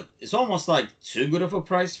him, but it's almost like too good of a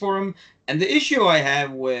price for him. And the issue I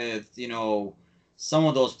have with some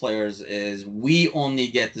of those players is we only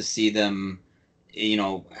get to see them. We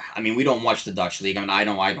don't watch the Dutch league. I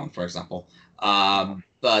don't, for example.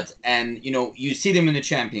 But you see them in the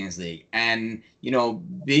Champions League, and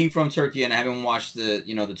being from Turkey and having watched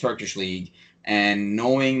the Turkish league. And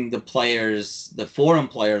knowing the players, the foreign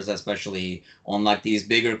players especially, on like these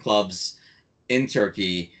bigger clubs in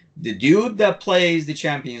Turkey, the dude that plays the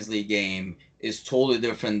Champions League game is totally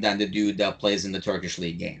different than the dude that plays in the Turkish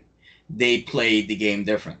league game. they play the game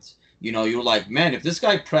different. You're like, man, if this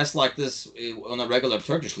guy pressed like this on a regular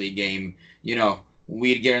Turkish league game,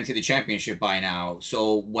 we'd guarantee the championship by now.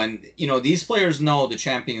 So when, these players know the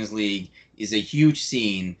Champions League is a huge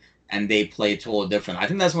scene and they play totally different. I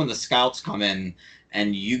think that's when the scouts come in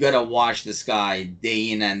and you got to watch this guy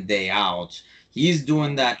day in and day out. He's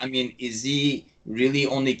doing that. I mean, is he really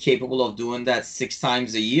only capable of doing that 6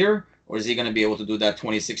 times a year? Or is he going to be able to do that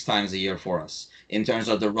 26 times a year for us in terms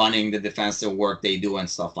of the running, the defensive work they do and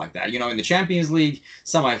stuff like that? In the Champions League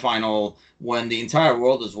semifinal, when the entire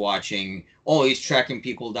world is watching, he's tracking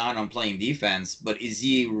people down on playing defense, but is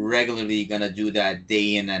he regularly going to do that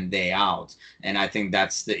day in and day out? And I think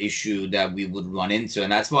that's the issue that we would run into.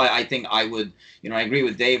 And that's why I think I would, I agree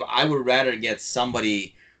with Dave. I would rather get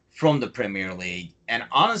somebody from the Premier League. And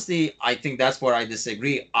honestly, I think that's where I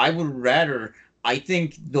disagree. I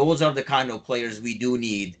think those are the kind of players we do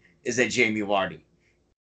need is a Jamie Vardy.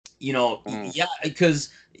 Yeah, because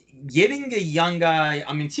getting a young guy,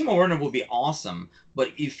 I mean, Timo Werner would be awesome.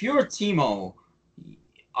 But if you're Timo,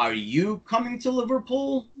 are you coming to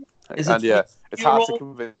Liverpool? It's hard to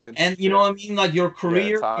convince. And you know what I mean? Like your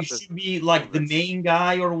career, you should be like the main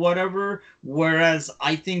guy or whatever. Whereas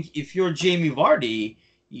I think if you're Jamie Vardy,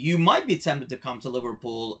 you might be tempted to come to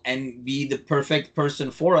Liverpool and be the perfect person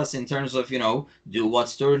for us in terms of, do what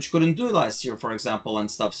Sturridge couldn't do last year, for example, and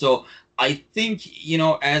stuff. So I think,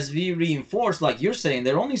 as we reinforce, like you're saying,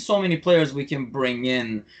 there are only so many players we can bring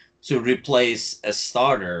in to replace a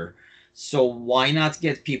starter. So why not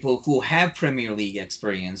get people who have Premier League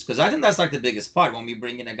experience? Because I think that's like the biggest part when we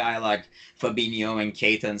bring in a guy like Fabinho and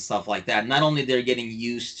Keita and stuff like that. Not only they're getting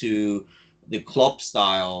used to the Klopp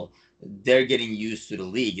style, they're getting used to the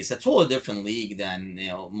league. It's a totally different league than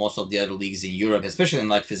most of the other leagues in Europe, especially in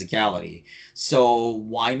like physicality. So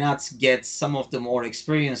why not get some of the more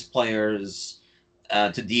experienced players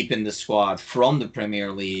to deepen the squad from the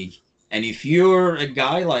Premier League? And if you're a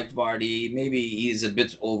guy like Vardy, maybe he's a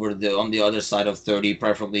bit on the other side of 30,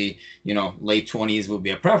 preferably late 20s would be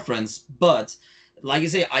a preference. But like I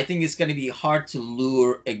say, I think it's going to be hard to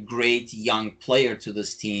lure a great young player to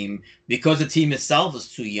this team because the team itself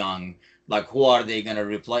is too young. Like, who are they going to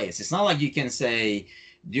replace? It's not like you can say,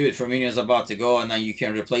 dude, Firmino's about to go and then you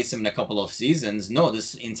can replace him in a couple of seasons. No,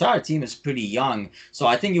 this entire team is pretty young. So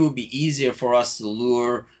I think it would be easier for us to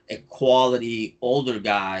lure a quality older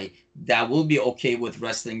guy that will be okay with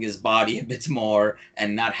wrestling his body a bit more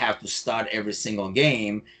and not have to start every single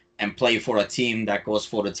game and play for a team that goes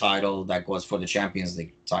for the title, that goes for the Champions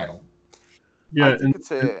League title. Yeah, I think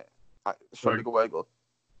sorry, go ahead, go.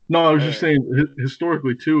 No, I was just saying,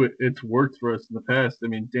 historically, too, it's worked for us in the past. I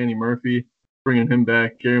mean, Danny Murphy, bringing him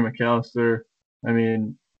back, Gary McAllister. I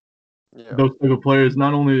mean, those type of players,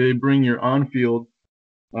 not only they bring your on-field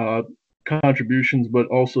contributions, but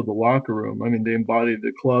also the locker room. I mean, they embody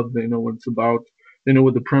the club. They know what it's about. They know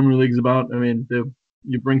what the Premier League's about. I mean,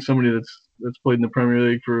 you bring somebody that's played in the Premier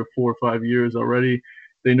League for 4 or 5 years already.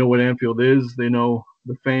 They know what Anfield is. They know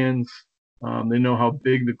the fans. They know how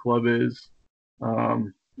big the club is.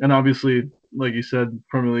 And obviously, like you said, the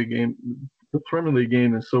Premier League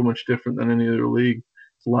game is so much different than any other league.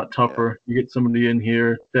 It's a lot tougher. Yeah. You get somebody in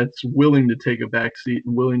here that's willing to take a back seat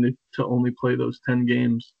and willing to only play those 10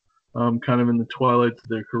 games kind of in the twilight of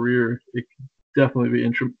their career. It could definitely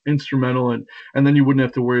be instrumental, and then you wouldn't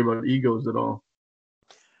have to worry about egos at all.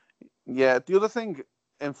 Yeah, the other thing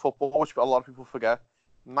in football, which a lot of people forget,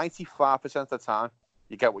 95% of the time,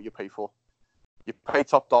 you get what you pay for. You pay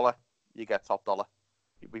top dollar, you get top dollar.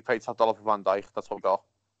 We paid top dollar for Van Dijk, that's what we got.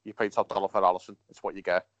 You pay top dollar for Alisson, it's what you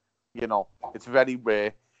get. It's very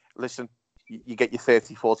rare. Listen, you get your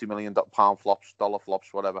 30, 40 million pound flops, dollar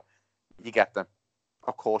flops, whatever. You get them.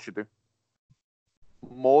 Of course you do.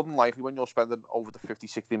 More than likely, when you're spending over the 50,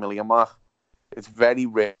 60 million mark, it's very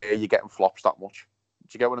rare you're getting flops that much.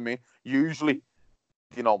 Do you get what I mean? Usually,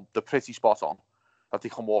 they're pretty spot on. That they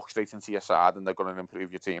can walk straight into your side and they're going to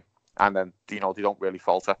improve your team. And then, they don't really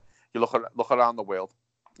falter. You look around the world.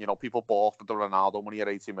 People bought the Ronaldo money at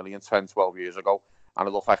 80 million 10, 12 years ago. And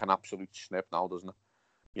it looks like an absolute snip now, doesn't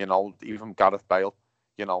it? Even Gareth Bale,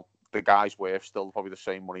 the guy's worth still probably the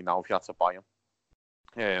same money now if you had to buy him.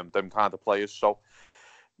 Them kind of players. So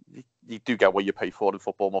you do get what you pay for in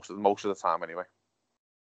football most of the time anyway.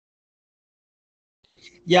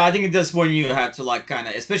 Yeah, I think that's when you have to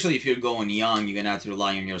especially if you're going young, you're going to have to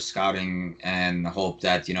rely on your scouting and hope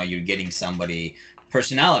that, you're getting somebody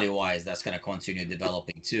personality-wise that's going to continue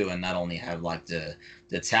developing too and not only have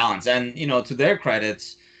the talents. And, to their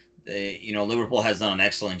credits, Liverpool has done an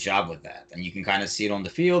excellent job with that, and you can kind of see it on the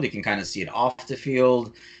field, you can kind of see it off the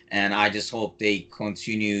field, and I just hope they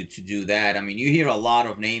continue to do that. I mean, you hear a lot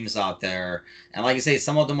of names out there, and like I say,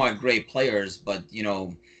 some of them are great players, but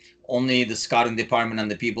only the scouting department and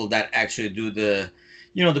the people that actually do the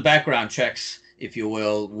background checks, if you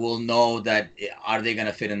will know that are they going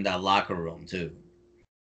to fit in that locker room too.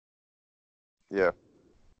 Yeah.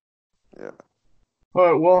 Yeah. All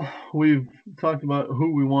right, well, we've talked about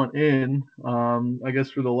who we want in. I guess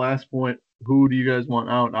for the last point, who do you guys want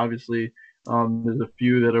out? Obviously, there's a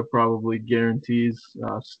few that are probably guarantees.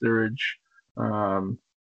 Sturridge,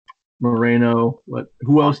 Moreno.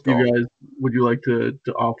 Who else would you like to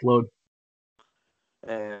offload?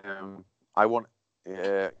 I want,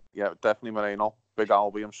 definitely Moreno. Big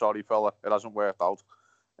Albie, I'm sorry, fella. It hasn't worked out.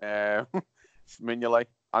 Mignolet,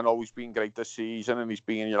 I know he's been great this season and he's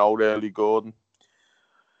been, really good.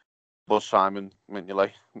 But Simon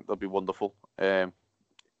Mignolet, that'd be wonderful.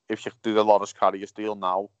 If you do the Loris Karius deal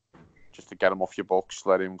now, just to get him off your books,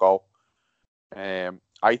 let him go.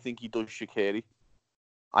 I think he does Shaqiri.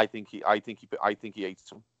 I think he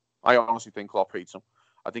hates him. I honestly think Klopp hates him.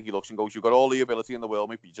 I think he looks and goes, "You've got all the ability in the world,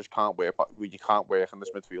 mate, but you just can't work. You can't work in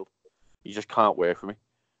this midfield. You just can't work for me.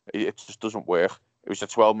 It just doesn't work. It was a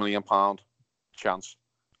 £12 million chance.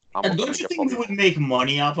 And don't you think we would make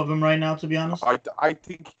money off of him right now? To be honest, I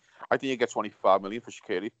think you get 25 million for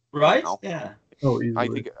Shaqiri. Right? Yeah. Oh,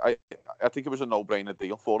 easily. I think it was a no-brainer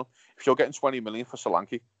deal for him. If you're getting 20 million for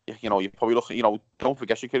Solanke, you probably look. Don't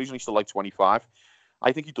forget Shaqiri's only still like 25.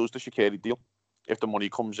 I think he does the Shaqiri deal if the money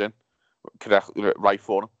comes in right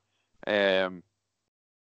for him.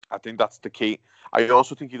 I think that's the key. I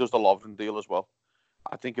also think he does the Lovren deal as well.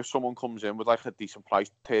 I think if someone comes in with like a decent price,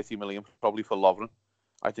 30 million probably for Lovren,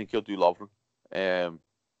 I think he'll do Lovren.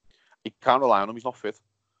 He can't rely on him. He's not fit.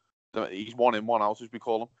 He's one in, one out, as we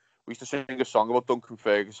call him. We used to sing a song about Duncan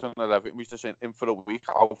Ferguson and everything. We used to sing in for a week,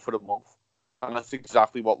 out for a month. And that's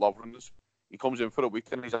exactly what Lovren is. He comes in for a week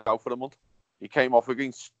and he's out for a month. He came off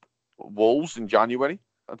against Wolves in January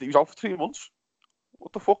and he was out for 3 months.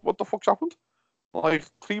 What the fuck? What the fuck's happened? Like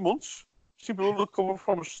 3 months? Seem to recover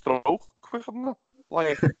from a stroke quicker than that.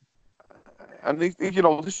 Like, and this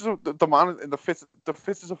is the man in the fit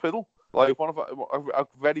as a fiddle. Like one of a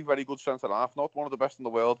very, very good centre half, not one of the best in the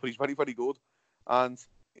world, but he's very, very good. And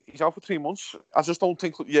he's out for 3 months. I just don't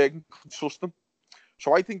think Jürgen can trust him.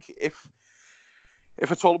 So I think if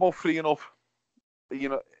it's all about freeing up, I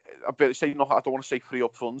don't want to say free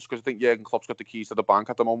up funds because I think Jürgen Klopp's got the keys to the bank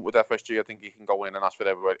at the moment with FSG. I think he can go in and ask for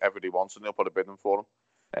whatever he wants and they'll put a bid in for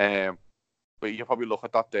him. But you probably look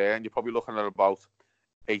at that there and you're probably looking at about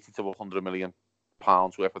 80 to 100 million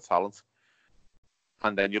pounds worth of talent.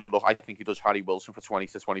 And then I think he does Harry Wilson for 20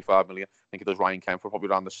 to 25 million. I think he does Ryan Kent for probably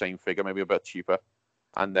around the same figure, maybe a bit cheaper.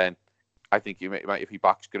 And then I think if he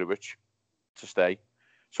backs Grujic to stay.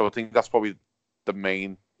 So I think that's probably the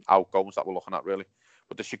main outgoings that we're looking at, really.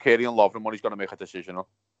 But the Shaqiri and Lovren one, he's going to make a decision on.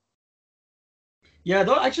 Yeah,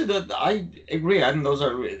 I agree. I think those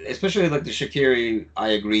are, especially like the Shaqiri, I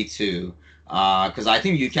agree too. Because I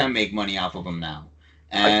think you can make money off of him now.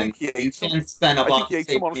 And you can spend about the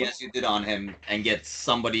same money as you did on him and get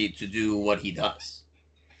somebody to do what he does.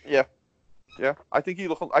 Yeah. I think he can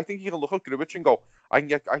look at Grujic and go, I can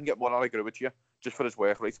get more out of Grujic here just for his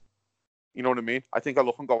work rate. You know what I mean? I think I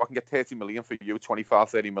look and go, I can get 30 million for you, 25,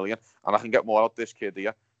 30 million, and I can get more out of this kid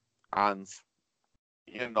here. And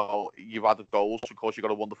you've added goals. Of course, you've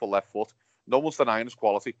got a wonderful left foot. No one's denying his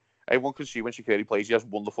quality. Everyone can see when Shaqiri plays, he has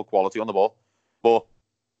wonderful quality on the ball. But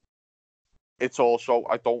it's also,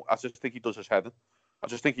 I just think he does his head in. I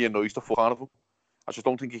just think he annoys the fuck out of him. I just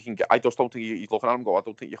don't think he can get. I just don't think he's looking at him and go, I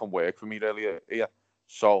don't think you can work for me really here.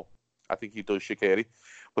 So I think he does Shaqiri.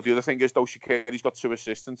 But the other thing is, though, Shaqiri's got 2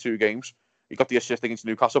 assists in 2 games. He got the assist against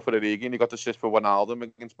Newcastle for Origi, and he got the assist for Wijnaldum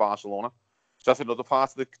against Barcelona. So that's another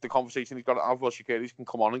part of the conversation he's got to have. Well, Shaqiri can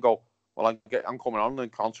come on and go, well, I'm coming on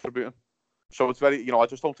and contributing. So it's very, I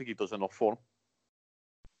just don't think he does enough for him.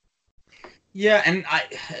 Yeah, and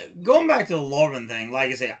going back to the Lovren thing,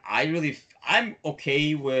 like I say, I'm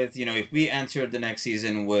okay with, if we enter the next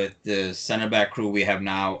season with the center back crew we have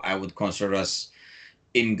now, I would consider us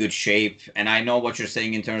in good shape. And I know what you're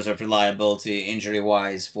saying in terms of reliability,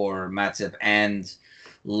 injury-wise for Matip and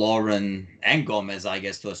Lovren and Gomez, I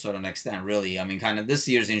guess, to a certain extent, really. I mean, kind of this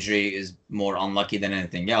year's injury is more unlucky than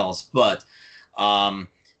anything else. But,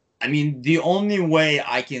 the only way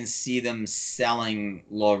I can see them selling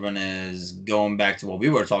Lovren is going back to what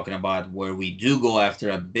we were talking about, where we do go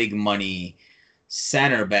after a big money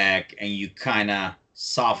center back and you kind of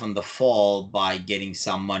soften the fall by getting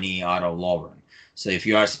some money out of Lovren. So if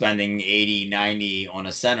you are spending 80, 90 on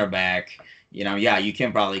a center back, yeah, you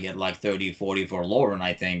can probably get like 30, 40 for Lovren,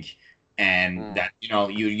 I think. And that,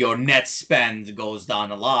 your net spend goes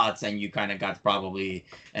down a lot, and you kind of got probably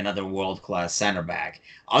another world-class center back.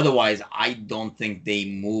 Otherwise, I don't think they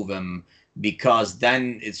move him, because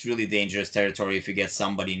then it's really dangerous territory if you get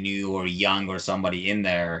somebody new or young or somebody in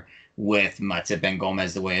there with Matip and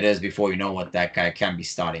Gomez the way it is, before you know what, that guy can be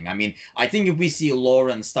starting. I mean, I think if we see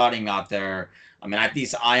Lovren starting out there, I mean, at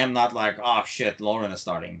least I am not like, oh shit, Lovren is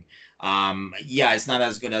starting. Yeah, it's not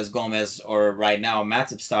as good as Gomez or right now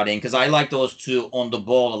Matip starting, because I like those two on the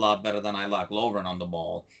ball a lot better than I like Lovren on the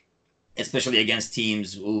ball, especially against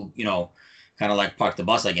teams who, kind of like park the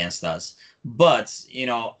bus against us. But,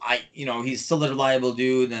 he's still a reliable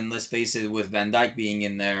dude, and let's face it, with Van Dijk being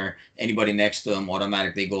in there, anybody next to him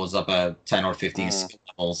automatically goes up a 10 or 15 skill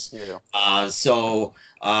levels. Yeah.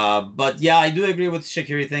 But yeah, I do agree with the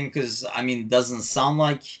Shaqiri thing, because, I mean, it doesn't sound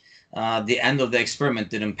like the end of the experiment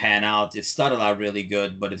didn't pan out. It started out really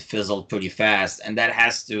good, but it fizzled pretty fast. And that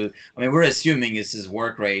has to, I mean, we're assuming it's his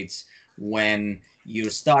work rates when you're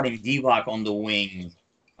starting Divock on the wing.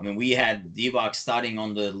 I mean, we had Divock starting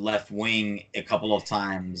on the left wing a couple of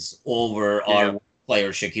times over our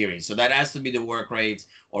player Shaqiri. So that has to be the work rate,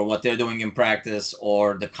 or what they're doing in practice,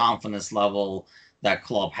 or the confidence level that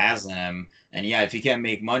Klopp has in him. And yeah, if you can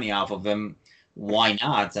make money off of him, why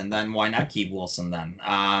not? And then why not keep Wilson then?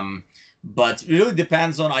 But it really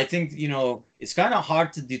depends on, I think, it's kind of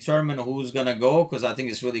hard to determine who's going to go, because I think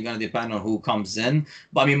it's really going to depend on who comes in.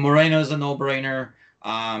 But I mean, Moreno is a no-brainer.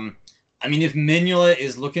 I mean, if Mignolet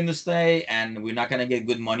is looking to stay and we're not going to get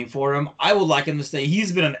good money for him, I would like him to stay.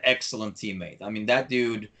 He's been an excellent teammate. I mean, that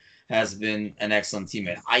dude has been an excellent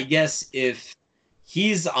teammate. I guess if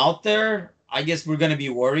he's out there, I guess we're going to be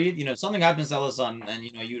worried. If something happens to Alisson and,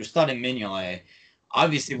 you're starting Mignolet,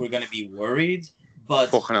 obviously we're going to be worried. But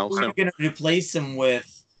who are you going to replace him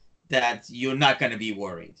with that you're not going to be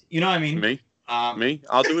worried? You know what I mean? Me?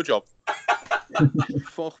 I'll do a job.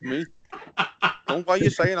 Fuck me. Don't why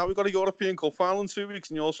you're saying that. We've got a European Cup final in 2 weeks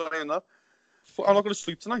and you're saying that. I'm not going to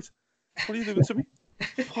sleep tonight. What are you doing to me?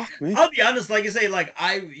 Fuck me. I'll be honest, like you say, like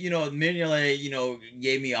Mignolet,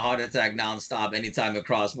 gave me a heart attack nonstop anytime a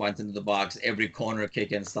cross went into the box, every corner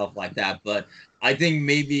kick and stuff like that. But I think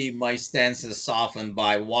maybe my stance is softened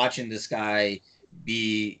by watching this guy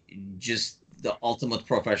be just the ultimate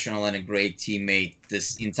professional and a great teammate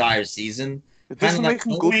this entire season. It doesn't make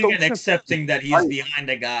him good, and accepting that he's behind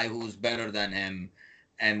a guy who's better than him,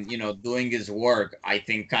 and doing his work, I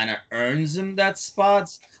think kind of earns him that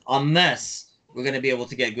spot, unless we're going to be able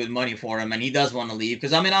to get good money for him and he does want to leave.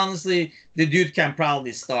 Because I mean, honestly, the dude can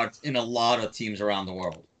probably start in a lot of teams around the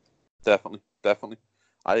world. Definitely.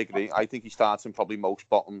 I agree. I think he starts in probably most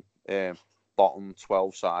bottom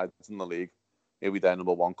 12 sides in the league. He'll be there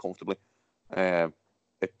number one comfortably. He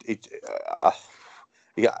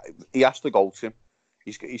has to go, Tim.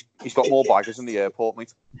 He's got more baggage in the airport,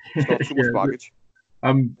 mate. He's got too much baggage.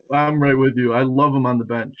 I'm right with you. I love him on the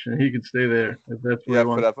bench, and he could stay there if that's where he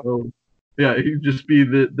wants to go. Yeah, he'd just be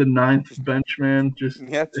the ninth bench man. Just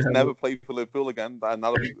never play for Liverpool again, and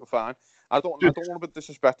that'll be fine. I don't want to be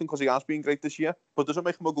disrespecting because he has been great this year, but doesn't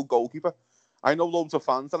make him a good goalkeeper. I know loads of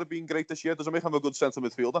fans that have been great this year. Doesn't make him a good centre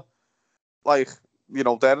midfielder. Like,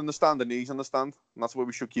 they're in the stand and he's in the stand, and that's where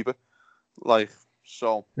we should keep it. Like,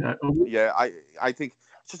 so I think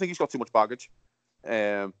he's got too much baggage.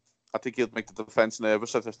 I think he'll make the defence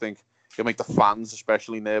nervous. I just think he'll make the fans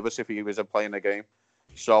especially nervous if he isn't playing a game.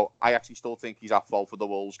 So I actually still think he's at fault for the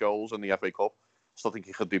Wolves goals in the FA Cup. Still think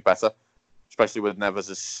he could do better, especially with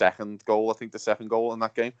Neves' second goal. I think the second goal in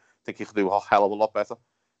that game. I think he could do a hell of a lot better.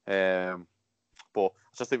 But I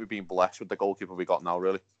just think we've been blessed with the goalkeeper we got now,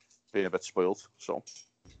 really. Being a bit spoiled. So.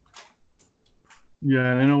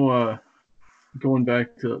 Yeah, and I know going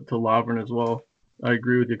back to Lovren as well, I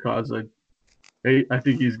agree with you, Cause. I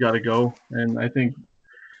think he's got to go. And I think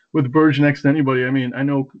with Burge next to anybody, I mean, I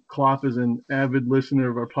know Klopp is an avid listener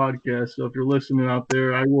of our podcast, so if you're listening out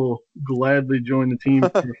there, I will gladly join the team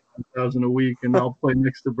for $1,000 a week, and I'll play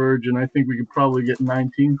next to Burge, and I think we could probably get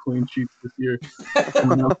 19 clean sheets this year.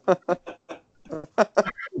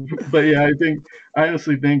 But yeah, I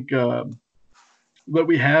honestly think that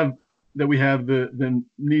we have the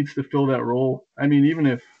needs to fill that role. I mean, even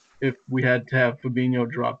if we had to have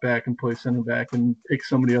Fabinho drop back and play center back and pick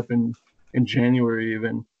somebody up in January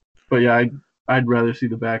even. But yeah, I'd rather see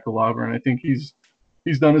the back of Lovren. I think he's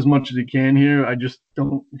done as much as he can here. I just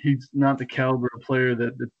don't. He's not the caliber of player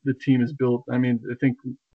that the team has built. I mean, I think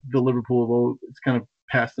the Liverpool vote, it's kind of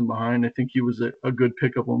passed him behind. I think he was a good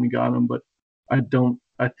pickup when we got him, but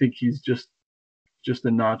I think he's just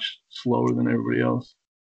a notch slower than everybody else.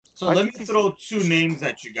 So let me throw two names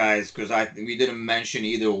at you guys because we didn't mention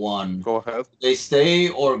either one. Go ahead. They stay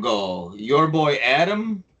or go. Your boy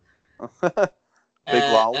Adam, Big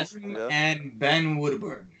Lowls, and Ben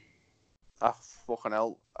Woodburn. Ah, fucking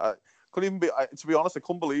hell! Couldn't even be. To be honest, I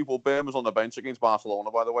couldn't believe Woodburn was on the bench against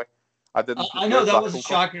Barcelona. By the way, I didn't. I know that was a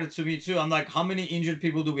shocker to me too. I'm like, how many injured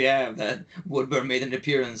people do we have that Woodburn made an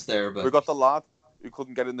appearance there? But we got the lad who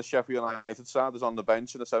couldn't get in the Sheffield United side is on the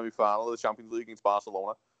bench in the semi-final of the Champions League against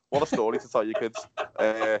Barcelona. What a story to tell you kids.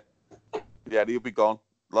 Yeah, he'll be gone.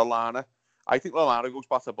 Lallana. I think Lallana goes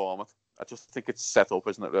back to Bournemouth. I just think it's set up,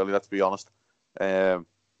 isn't it, really? Let's be honest. I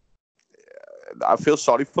feel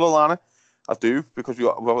sorry for Lallana. I do, because we've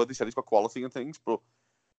already said he's got quality and things, but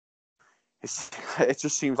it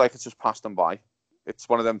just seems like it's just passed him by. It's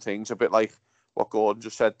one of them things, a bit like what Gordon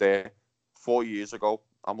just said there. 4 years ago,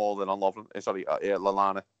 I'm all in on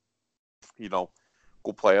Lallana. You know,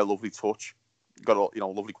 good player, lovely touch, got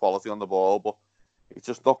lovely quality on the ball, but it's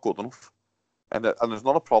just not good enough. And there's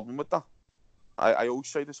not a problem with that. I always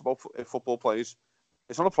say this about football players.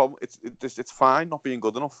 It's not a problem. It's fine not being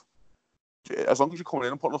good enough. As long as you're coming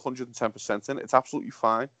in and putting 110% in, it's absolutely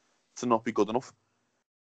fine to not be good enough.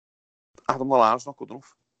 Adam Lallana's not good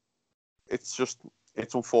enough. It's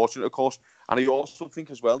unfortunate, of course. And I also think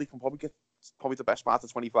as well, he can probably get the best part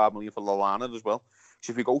of 25 million for Lallana as well. So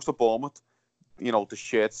if he goes to Bournemouth, the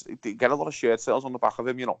shirts, they get a lot of shirt sales on the back of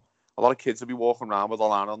him, A lot of kids will be walking around with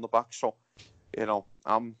Lallana on the back. So,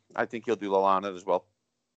 I think he'll do Lallana as well.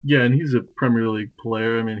 Yeah, and he's a Premier League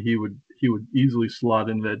player. I mean, he would easily slot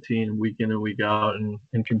in that team week in and week out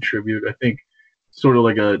and contribute. I think sort of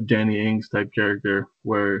like a Danny Ings type character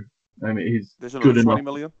where, I mean, he's good enough. 20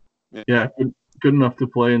 million? Yeah, good enough to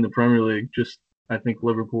play in the Premier League. Just, I think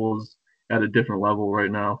Liverpool's at a different level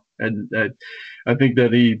right now. And I think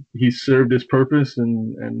that he served his purpose,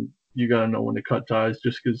 and you got to know when to cut ties.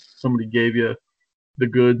 Just because somebody gave you the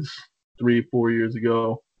goods 3-4 years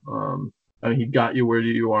ago, I mean, he got you where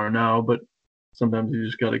you are now, but sometimes you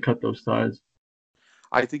just got to cut those ties.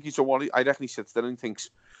 I think he's I reckon he sits there and thinks,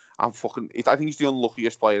 I think he's the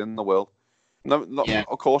unluckiest player in the world.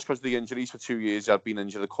 Of course, because of the injuries for 2 years, I've been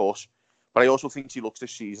injured, of course. But I also think he looks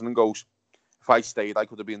this season and goes, if I stayed, I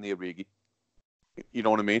could have been the Origi. You know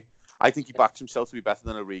what I mean? I think he backs himself to be better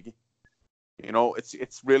than Origi.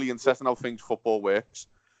 It's really interesting how football works.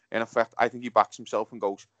 In effect, I think he backs himself and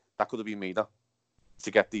goes, that could have been me,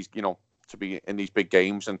 to get these, to be in these big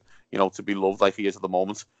games and, to be loved like he is at the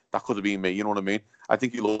moment. That could have been me, you know what I mean? I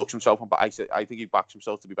think he looks himself, but I think he backs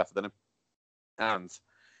himself to be better than him. And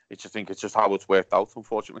I think it's just how it's worked out,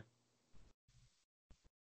 unfortunately.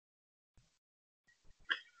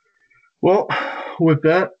 Well, with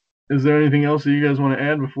that, is there anything else that you guys want to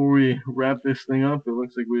add before we wrap this thing up? It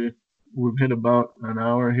looks like we've hit about an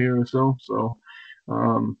hour here or so,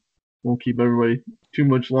 won't keep everybody too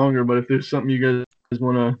much longer. But if there's something you guys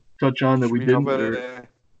want to touch on that we didn't, we'll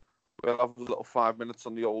have a little 5 minutes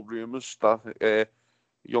on the old rumours that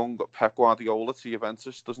young Pep Guardiola to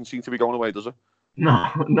Juventus doesn't seem to be going away, does it?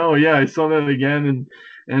 No, yeah, I saw that again,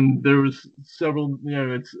 and there was several.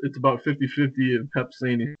 It's about 50-50 of Pep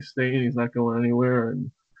saying he's staying, he's not going anywhere,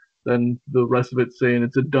 and then the rest of it saying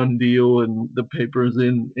it's a done deal, and the papers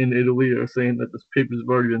in Italy are saying that this papers have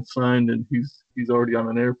already been signed, and he's already on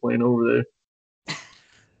an airplane over there.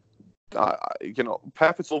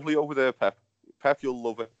 Pep, it's lovely over there, Pep. Pep, you'll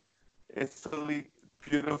love it. Italy,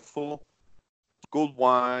 beautiful, good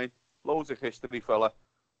wine, loads of history, fella.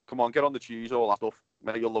 Come on, get on the cheese, all that stuff.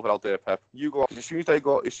 Mate, you'll love it out there, Pep. You go. As soon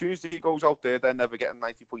as he goes out there, they're never getting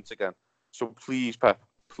 90 points again. So please, Pep,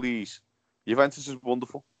 please. Juventus is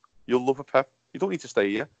wonderful. You'll love it, Pep. You don't need to stay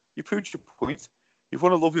here. You proved your point. You've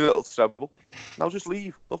won a lovely little treble. Now just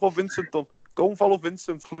leave. Look what Vincent done. Go and follow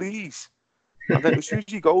Vincent, please. And then as soon as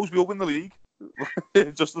he goes, we'll win the league.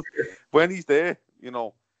 Just when he's there,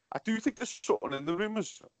 I do think there's something in the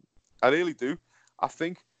rumours. I really do. I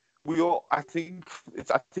think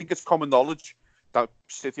it's common knowledge that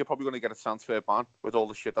City are probably going to get a transfer ban with all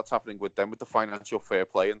the shit that's happening with them, with the financial fair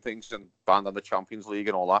play and things, and ban on the Champions League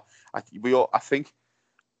and all that. I think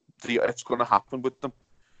it's going to happen with them.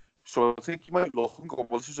 So I think you might look and go,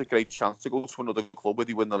 well, this is a great chance to go to another club where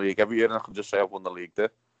they win the league every year, and I can just say I've won the league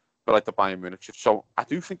there. But like the Bayern Munich. So I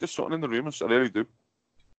do think there's something in the rumours. I really do.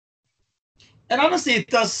 And honestly, it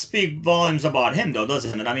does speak volumes about him, though,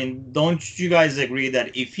 doesn't it? I mean, don't you guys agree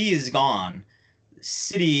that if he is gone,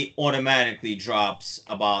 City automatically drops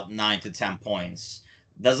about 9 to 10 points?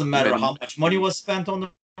 Doesn't matter how much money was spent on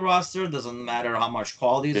the roster. Doesn't matter how much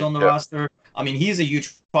quality is on the roster. I mean, he's a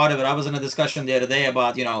huge part of it. I was in a discussion the other day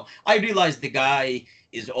about, I realized the guy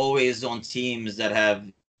is always on teams that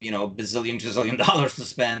have, bazillion dollars to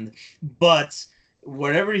spend, but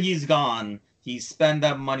wherever he's gone, he spent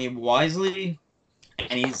that money wisely,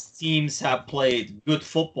 and his teams have played good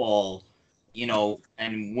football,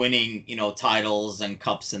 and winning, titles and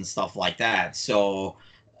cups and stuff like that. So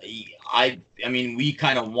I mean, we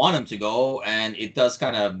kind of want him to go, and it does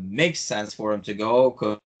kind of make sense for him to go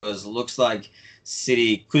because it looks like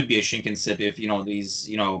City could be a sinking ship if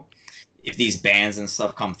if these bans and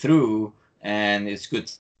stuff come through, and it's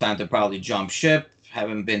good time to probably jump ship.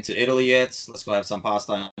 Haven't been to Italy yet. Let's go have some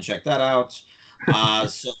pasta and check that out.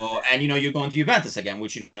 And you're going to Juventus again,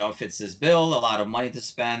 which fits his bill. A lot of money to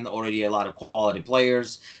spend, already a lot of quality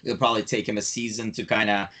players. It'll probably take him a season to kind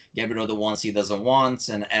of get rid of the ones he doesn't want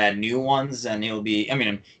and add new ones, and he'll be. I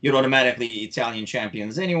mean, you're automatically Italian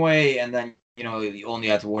champions anyway, and then you only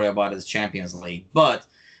have to worry about his Champions League. But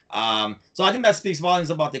so I think that speaks volumes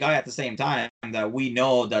about the guy. At the same time, that we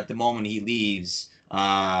know that the moment he leaves,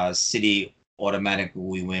 City automatically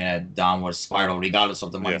we win a downward spiral, regardless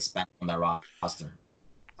of the money spent on their roster.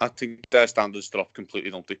 I think their standards drop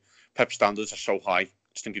completely, don't they? Pep's standards are so high. I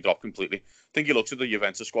just think they drop completely. I think he looks at the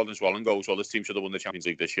Juventus squad as well and goes, well, this team should have won the Champions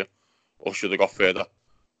League this year, or should have got further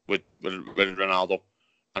with Ronaldo.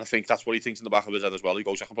 And I think that's what he thinks in the back of his head as well. He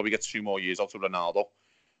goes, I can probably get 2 more years out of Ronaldo.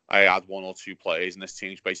 I had 1 or 2 players, and this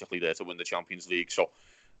team's basically there to win the Champions League. So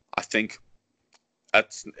I think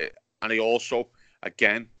that's, and he also,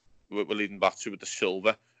 again, we're leading back to with the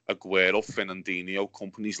Silva, Aguero, Fernandinho,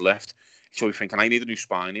 companies left. So we're thinking, I need a new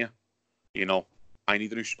spine here. I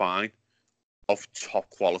need a new spine of top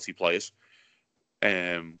quality players,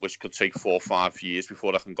 which could take 4 or 5 years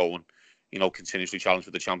before I can go and, continuously challenge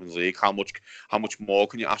for the Champions League. How much more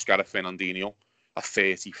can you ask out of Fernandinho? At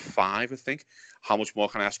 35, I think. How much more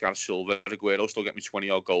can I ask out of Silva? Aguero still get me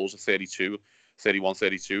 20-odd goals at 32, 31,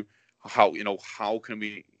 32. How can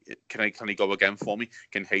he go again for me?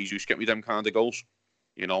 Can Jesus get me them kind of goals?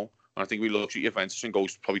 And I think we look at Juventus and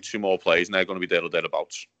goes probably 2 more players, and they're going to be there or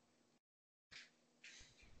thereabouts.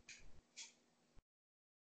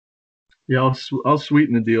 Yeah, I'll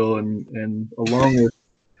sweeten the deal, and along with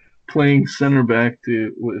playing center back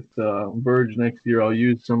with Verge next year, I'll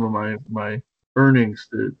use some of my earnings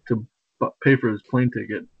to pay for his plane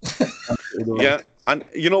ticket. Yeah, and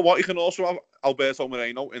you know what? You can also have Alberto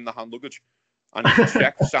Moreno in the hand luggage, and you can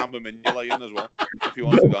check Sam Mignolet in as well if you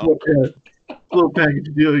want to go. Yeah, little package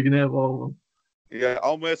deal. You can have all of them. Yeah,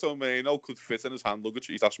 Alberto Moreno could fit in his hand luggage.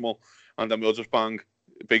 He's that small, and then we'll just bang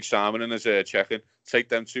Big Simon in his check-in. Take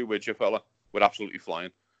them 2 with you, fella. We're absolutely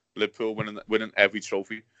flying. Liverpool winning every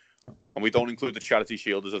trophy, and we don't include the Charity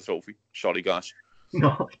Shield as a trophy. Sorry, guys.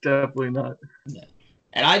 No, definitely not. Yeah.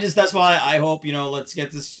 And that's why I hope, let's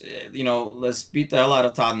get this, let's beat the hell out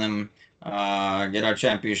of Tottenham, get our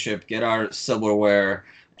championship, get our silverware,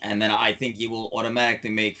 and then I think he will automatically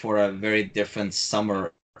make for a very different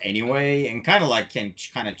summer anyway, and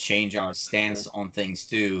can change our stance on things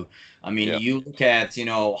too. I mean, You look at,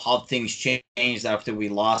 how things changed after we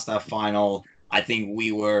lost that final. I think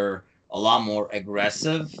we were a lot more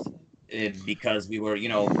aggressive because we were, we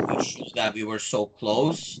showed that we were so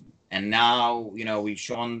close. And now, we've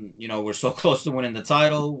shown, we're so close to winning the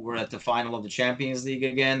title. We're at the final of the Champions League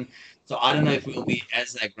again. So I don't know if we'll be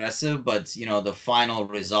as aggressive, but, the final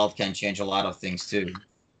result can change a lot of things too.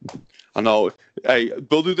 I know. Hey,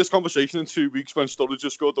 we'll do this conversation in 2 weeks when Sturridge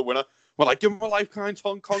just scored the winner. We're like, give him a lifetime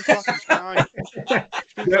contract. It's fine.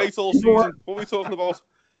 It's been great all season. What are we talking about?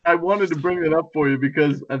 I wanted to bring it up for you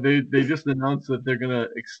because they just announced that they're going to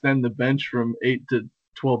extend the bench from 8 to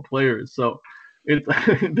 12 players. So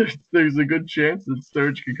there's a good chance that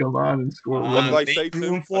Sturridge could come on and score. Make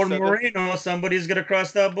room for Moreno. Somebody's going to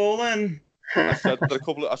cross that ball in. I said that a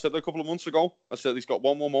couple of months ago. I said he's got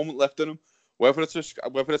one more moment left in him. Whether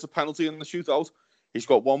it's a penalty in the shootout, he's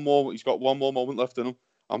got one more moment left in him.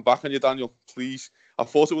 I'm back on you, Daniel. Please. I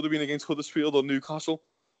thought it would have been against Huddersfield or Newcastle.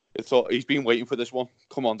 He's been waiting for this one.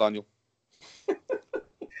 Come on, Daniel.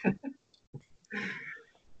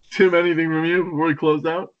 Tim, anything from you before we close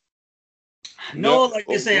out? No, like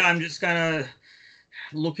I say, I'm just kind of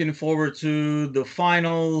looking forward to the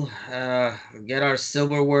final, get our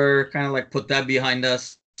silverware, put that behind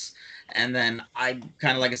us. And then I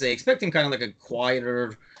expecting a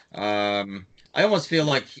quieter. I almost feel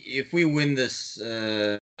like if we win this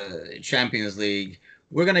Champions League,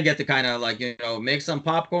 we're going to get to make some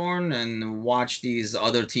popcorn and watch these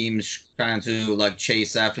other teams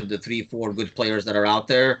chase after the 3-4 good players that are out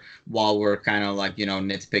there while we're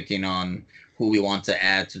nitpicking on who we want to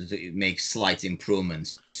add to make slight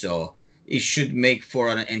improvements. So it should make for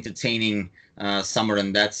an entertaining summer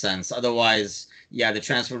in that sense. Otherwise, yeah, the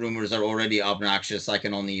transfer rumors are already obnoxious. I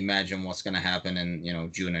can only imagine what's going to happen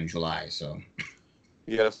in June and July. So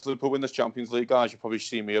yeah, if Liverpool win this Champions League, guys, you'll probably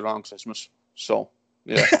see me around Christmas. So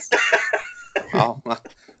yeah,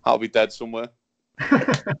 I'll be dead somewhere.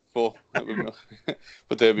 but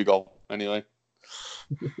there we go. Anyway.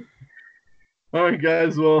 All right,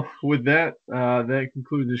 guys. Well, with that, that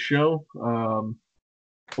concludes the show.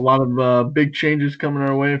 A lot of big changes coming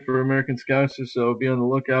our way for American Scousers, so be on the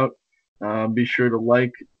lookout. Be sure to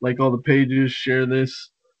like all the pages, share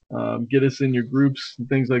this, get us in your groups and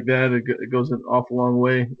things like that. It goes an awful long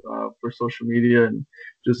way for social media and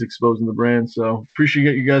just exposing the brand. So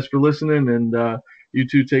appreciate you guys for listening, and you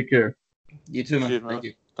two take care. You too, man. Cheers, man. Thank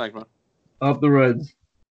you. Thanks, man. Up the Reds.